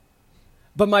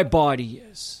 But my body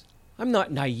is. I'm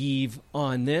not naive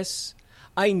on this.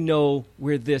 I know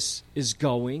where this is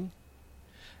going.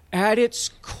 At its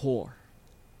core,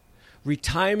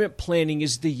 retirement planning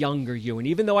is the younger you. And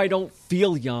even though I don't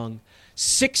feel young,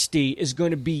 60 is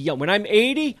going to be young. When I'm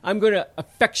 80, I'm going to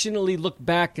affectionately look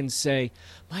back and say,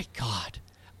 my God,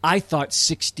 I thought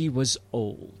 60 was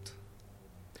old.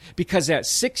 Because at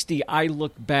 60, I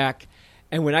look back,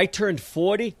 and when I turned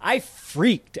 40, I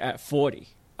freaked at 40.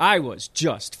 I was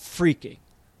just freaking.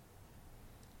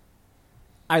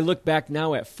 I look back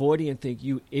now at 40 and think,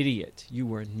 you idiot, you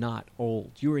were not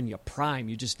old. You were in your prime,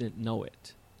 you just didn't know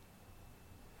it.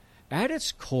 At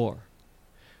its core,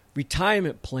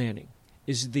 retirement planning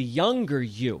is the younger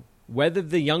you, whether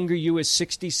the younger you is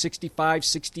 60, 65,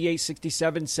 68,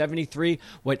 67, 73,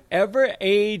 whatever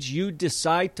age you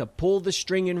decide to pull the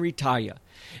string and retire,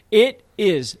 it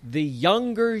is the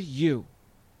younger you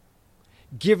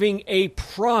giving a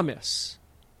promise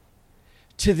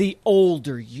to the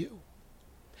older you.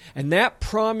 And that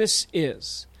promise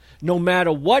is, no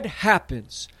matter what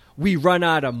happens, we run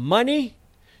out of money,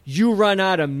 you run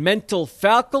out of mental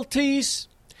faculties,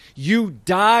 you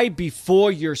die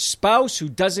before your spouse who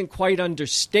doesn't quite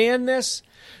understand this.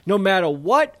 No matter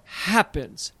what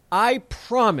happens, I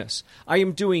promise I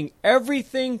am doing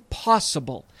everything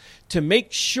possible to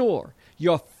make sure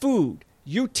your food,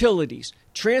 utilities,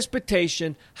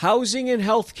 transportation, housing, and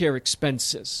healthcare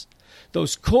expenses,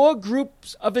 those core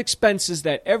groups of expenses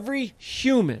that every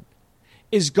human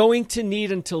is going to need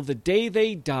until the day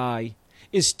they die,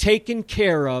 is taken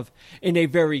care of in a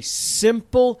very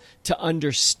simple to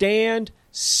understand,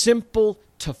 simple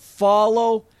to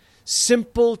follow,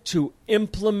 simple to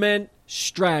implement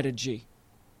strategy.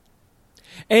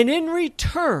 And in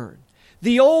return,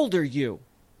 the older you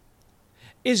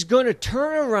is going to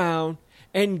turn around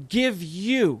and give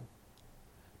you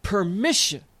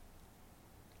permission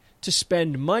to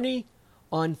spend money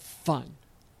on fun.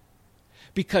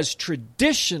 Because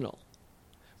traditional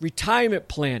retirement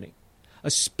planning,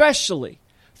 especially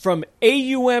from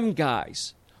AUM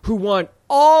guys who want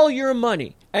all your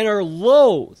money and are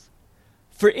loath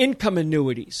for income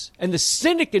annuities. And the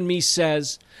cynic in me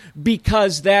says,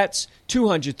 because that's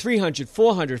 $200,000,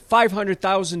 $300,000, $400,000,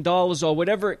 $500,000 or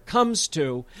whatever it comes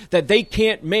to, that they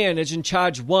can't manage and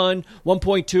charge 1,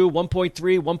 1.2,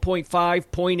 1.3, 1.5,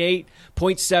 0.8,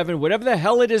 0.7, whatever the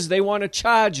hell it is they want to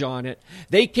charge on it.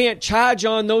 They can't charge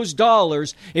on those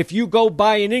dollars if you go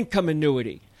buy an income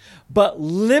annuity. But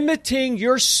limiting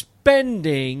your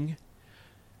spending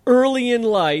early in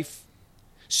life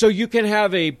so you can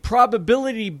have a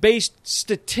probability-based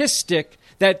statistic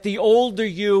that the older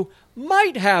you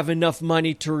might have enough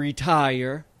money to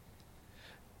retire.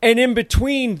 And in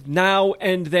between now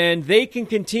and then, they can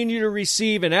continue to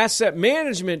receive an asset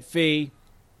management fee.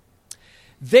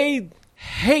 They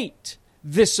hate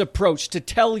this approach to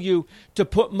tell you to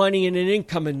put money in an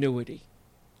income annuity.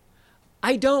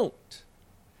 I don't.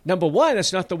 Number one,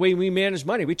 that's not the way we manage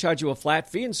money. We charge you a flat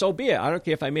fee, and so be it. I don't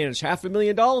care if I manage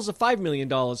 $500,000 or $5 million.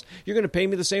 You're going to pay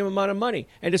me the same amount of money,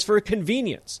 and it's for a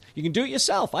convenience. You can do it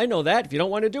yourself. I know that. If you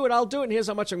don't want to do it, I'll do it, and here's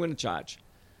how much I'm going to charge.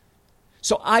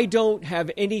 So I don't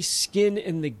have any skin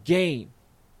in the game.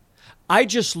 I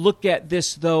just look at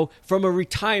this, though, from a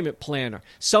retirement planner,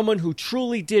 someone who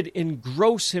truly did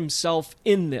engross himself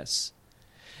in this.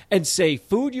 and say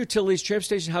food, utilities,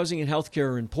 transportation, housing, and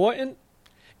healthcare are important,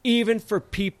 even for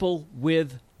people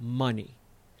with money.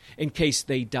 In case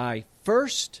they die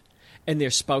first and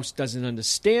their spouse doesn't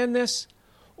understand this,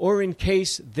 or in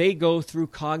case they go through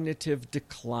cognitive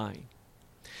decline.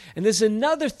 And there's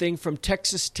another thing from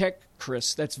Texas Tech,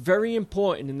 Chris, that's very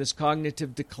important in this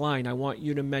cognitive decline I want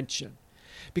you to mention.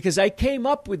 Because I came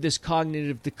up with this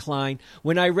cognitive decline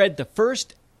when I read the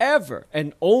first ever,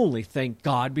 and only, thank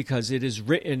God, because it is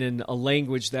written in a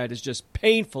language that is just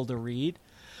painful to read,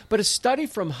 but a study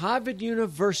from Harvard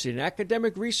University, an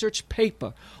academic research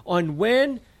paper on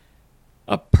when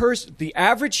a person, the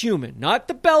average human, not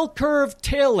the bell curve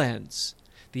tail ends,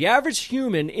 the average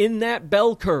human in that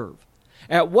bell curve,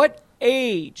 at what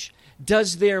age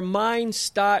does their mind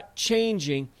start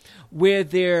changing where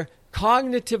their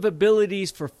cognitive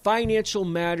abilities for financial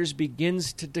matters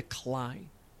begins to decline?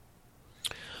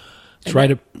 It's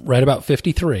right about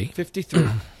 53. 53.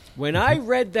 When I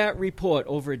read that report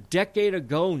over a decade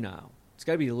ago now, it's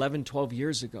got to be 11, 12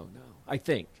 years ago now, I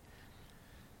think,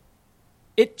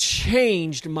 it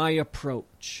changed my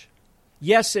approach.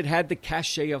 Yes, it had the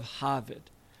cachet of Harvard,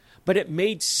 but it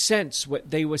made sense what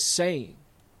they were saying.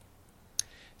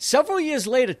 Several years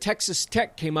later, Texas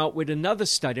Tech came out with another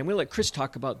study. I'm going to let Chris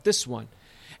talk about this one.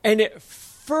 And it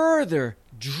further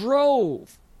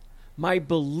drove my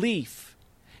belief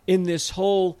in this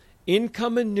whole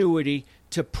income annuity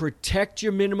to protect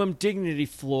your minimum dignity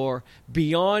floor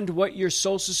beyond what your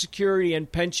Social Security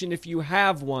and pension, if you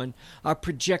have one, are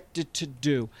projected to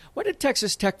do. What did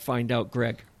Texas Tech find out,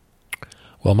 Greg?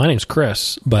 Well, my name's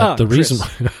Chris, but the Chris.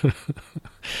 reason...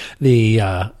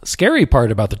 The scary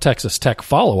part about the Texas Tech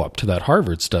follow-up to that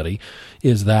Harvard study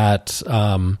is that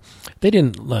they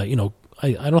didn't,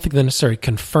 I don't think they necessarily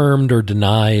confirmed or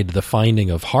denied the finding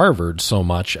of Harvard so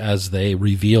much as they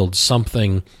revealed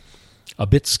something a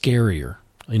bit scarier,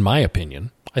 in my opinion.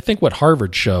 I think what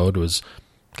Harvard showed was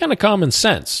kind of common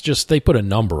sense. Just they put a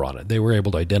number on it. They were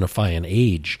able to identify an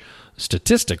age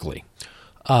statistically.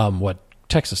 What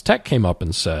Texas Tech came up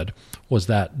and said was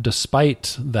that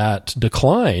despite that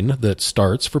decline that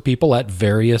starts for people at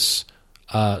various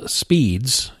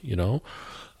speeds,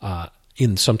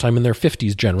 in sometime in their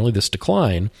 50s, generally this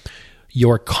decline,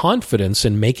 your confidence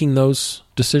in making those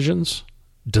decisions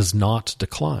does not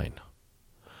decline.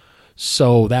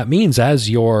 So that means as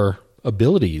your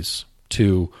abilities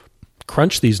to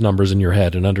crunch these numbers in your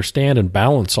head and understand and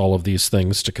balance all of these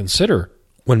things to consider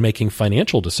when making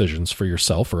financial decisions for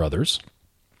yourself or others,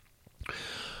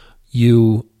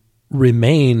 you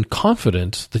remain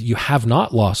confident that you have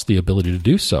not lost the ability to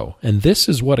do so. And this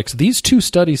is what these two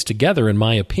studies together, in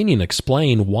my opinion,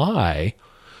 explain why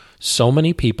so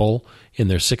many people in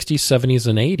their 60s, 70s,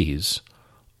 and 80s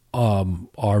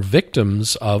are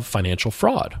victims of financial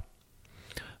fraud,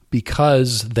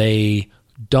 because they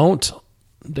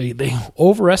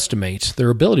overestimate their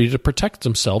ability to protect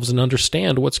themselves and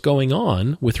understand what's going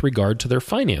on with regard to their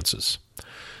finances.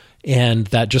 And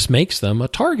that just makes them a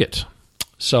target.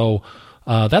 So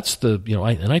that's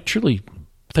I truly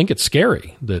think it's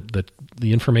scary that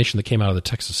the information that came out of the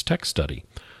Texas Tech study,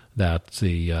 that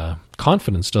the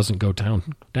confidence doesn't go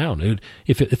down.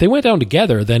 If they went down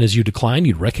together, then as you decline,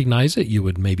 you'd recognize it. You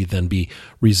would maybe then be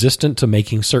resistant to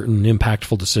making certain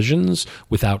impactful decisions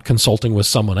without consulting with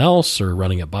someone else or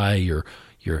running it by your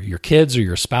kids or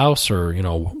your spouse or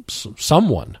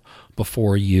someone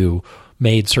before you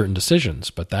made certain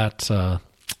decisions. But that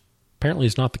apparently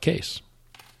is not the case.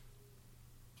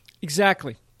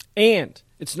 Exactly. And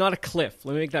it's not a cliff.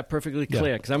 Let me make that perfectly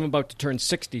clear, because I'm about to turn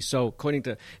 60. So according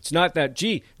to, it's not that,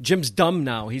 Jim's dumb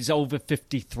now. He's over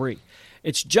 53.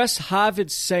 It's just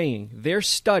Harvard saying their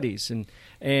studies,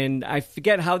 and I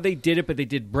forget how they did it, but they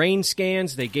did brain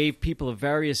scans. They gave people of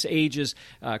various ages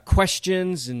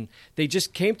questions, and they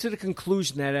just came to the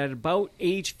conclusion that at about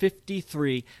age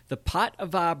 53, the part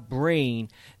of our brain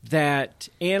that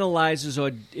analyzes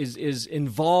or is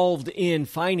involved in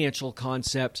financial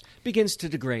concepts begins to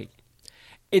degrade.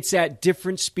 It's at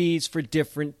different speeds for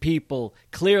different people.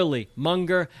 Clearly,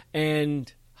 Munger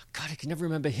and, God, I can never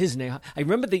remember his name. I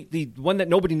remember the one that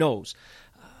nobody knows.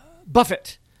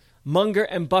 Buffett. Munger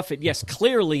and Buffett. Yes,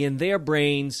 clearly in their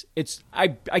brains, I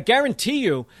guarantee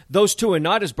you those two are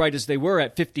not as bright as they were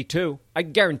at 52. I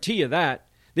guarantee you that.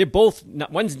 They're both,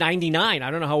 one's 99.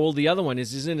 I don't know how old the other one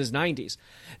is. He's in his 90s.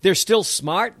 They're still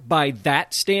smart by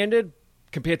that standard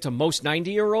compared to most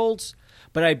 90-year-olds,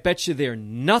 but I bet you they're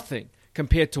nothing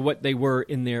compared to what they were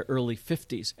in their early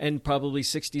 50s and probably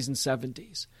 60s and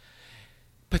 70s.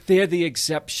 But they're the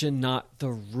exception, not the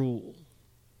rule.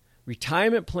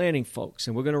 Retirement planning, folks,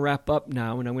 and we're going to wrap up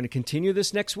now, and I'm going to continue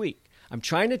this next week. I'm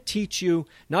trying to teach you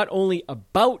not only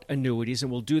about annuities,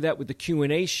 and we'll do that with the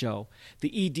Q&A show,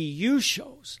 the EDU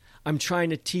shows. I'm trying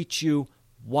to teach you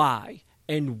why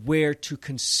and where to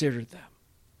consider them.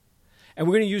 And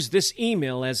we're going to use this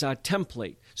email as our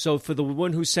template. So for the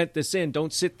one who sent this in,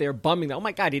 don't sit there bumming. Oh,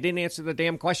 my God, he didn't answer the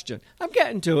damn question. I'm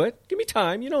getting to it. Give me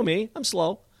time. You know me. I'm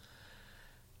slow.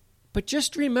 But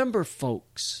just remember,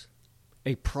 folks,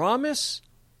 a promise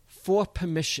for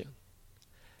permission.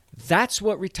 That's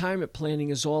what retirement planning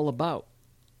is all about.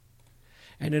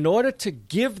 And in order to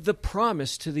give the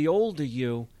promise to the older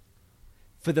you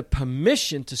for the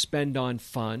permission to spend on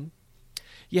fun,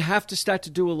 you have to start to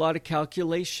do a lot of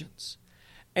calculations.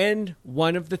 And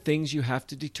one of the things you have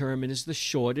to determine is the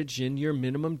shortage in your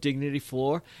minimum dignity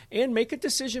floor, and make a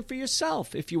decision for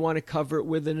yourself if you want to cover it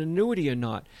with an annuity or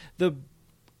not. The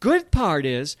good part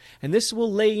is, and this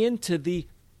will lay into the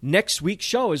next week's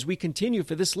show as we continue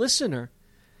for this listener,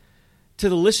 to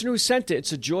the listener who sent it,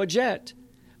 it's a Georgette,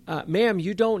 ma'am,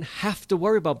 you don't have to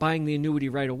worry about buying the annuity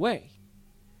right away.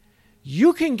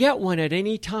 You can get one at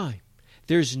any time.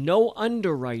 There's no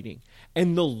underwriting.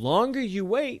 And the longer you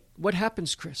wait, what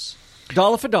happens, Chris?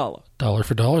 Dollar for dollar. Dollar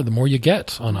for dollar, the more you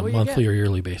get on a monthly or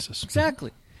yearly basis.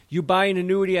 Exactly. You buy an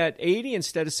annuity at 80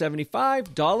 instead of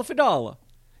 75, dollar for dollar.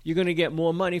 You're going to get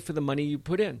more money for the money you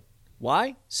put in.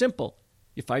 Why? Simple.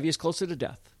 You're 5 years closer to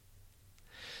death.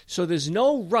 So there's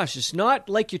no rush. It's not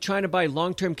like you're trying to buy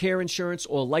long-term care insurance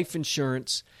or life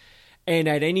insurance, and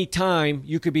at any time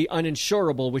you could be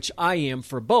uninsurable, which I am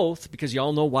for both, because you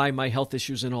all know why, my health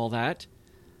issues and all that.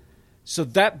 So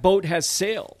that boat has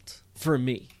sailed for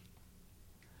me,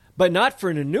 but not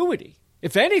for an annuity.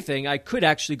 If anything, I could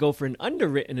actually go for an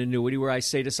underwritten annuity where I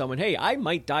say to someone, hey, I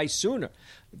might die sooner.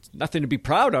 It's nothing to be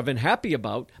proud of and happy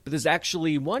about, but there's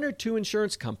actually one or two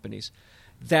insurance companies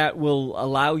that will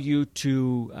allow you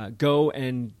to go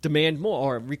and demand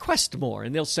more or request more,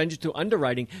 and they'll send you to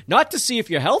underwriting, not to see if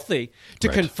you're healthy, to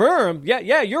confirm,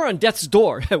 yeah, you're on death's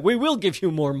door. We will give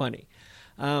you more money.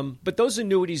 But those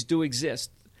annuities do exist.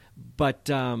 But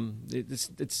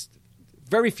it's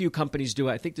very few companies do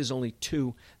it. I think there's only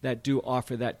two that do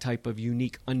offer that type of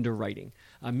unique underwriting.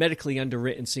 Medically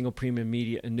underwritten single premium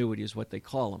immediate annuity is what they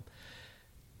call them.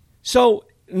 So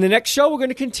in the next show, we're going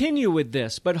to continue with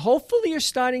this. But hopefully you're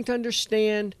starting to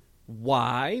understand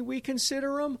why we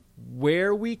consider them,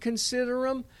 where we consider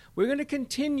them. We're going to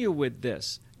continue with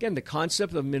this. Again, the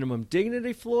concept of minimum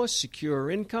dignity floor,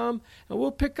 secure income. And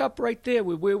we'll pick up right there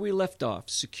with where we left off,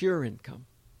 secure income.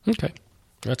 Okay,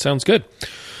 that sounds good.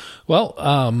 Well,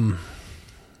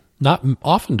 not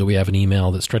often do we have an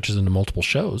email that stretches into multiple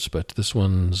shows, but this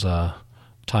one's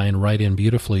tying right in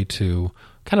beautifully to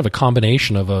kind of a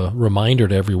combination of a reminder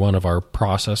to everyone of our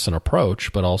process and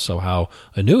approach, but also how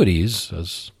annuities,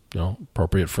 as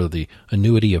appropriate for the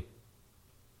Annuity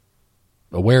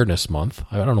Awareness Month.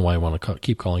 I don't know why I want to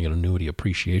keep calling it Annuity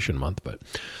Appreciation Month, but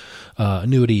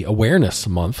Annuity Awareness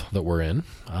Month that we're in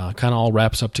kind of all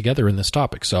wraps up together in this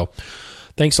topic. So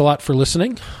thanks a lot for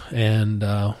listening, and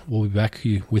we'll be back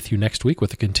with you next week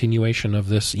with a continuation of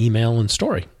this email and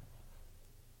story.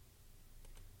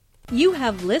 You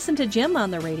have listened to Jim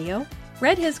on the radio,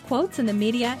 read his quotes in the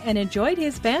media, and enjoyed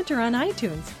his banter on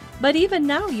iTunes. But even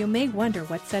now you may wonder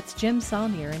what sets Jim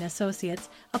Saulnier and Associates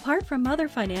apart from other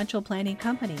financial planning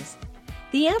companies.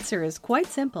 The answer is quite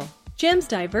simple. Jim's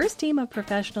diverse team of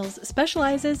professionals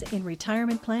specializes in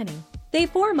retirement planning. They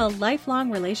form a lifelong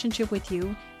relationship with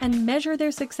you and measure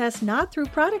their success not through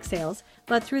product sales,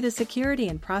 but through the security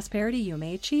and prosperity you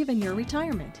may achieve in your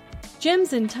retirement.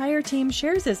 Jim's entire team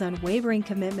shares his unwavering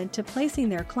commitment to placing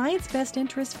their clients' best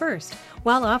interests first,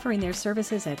 while offering their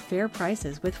services at fair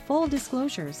prices with full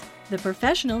disclosures. The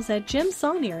professionals at Jim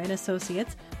Saulnier and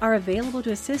Associates are available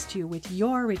to assist you with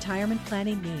your retirement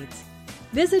planning needs.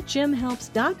 Visit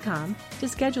jimhelps.com to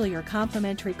schedule your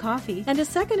complimentary coffee and a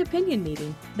second opinion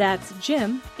meeting. That's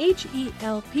Jim,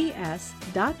 HELPS.com.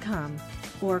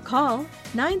 Or call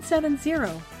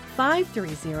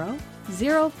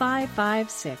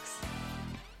 970-530-0556.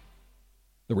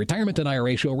 The Retirement and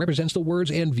IRA Show represents the words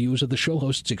and views of the show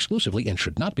hosts exclusively and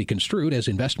should not be construed as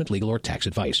investment, legal, or tax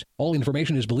advice. All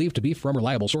information is believed to be from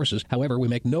reliable sources. However, we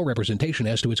make no representation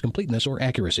as to its completeness or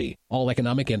accuracy. All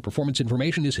economic and performance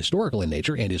information is historical in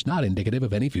nature and is not indicative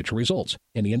of any future results.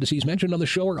 Any indices mentioned on the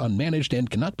show are unmanaged and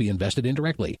cannot be invested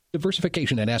indirectly.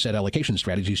 Diversification and asset allocation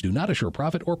strategies do not assure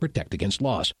profit or protect against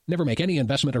loss. Never make any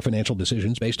investment or financial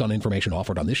decisions based on information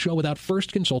offered on this show without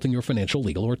first consulting your financial,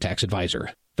 legal, or tax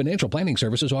advisor. Financial planning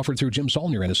services offered through Jim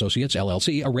Saulnier and Associates,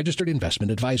 LLC, a registered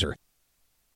investment advisor.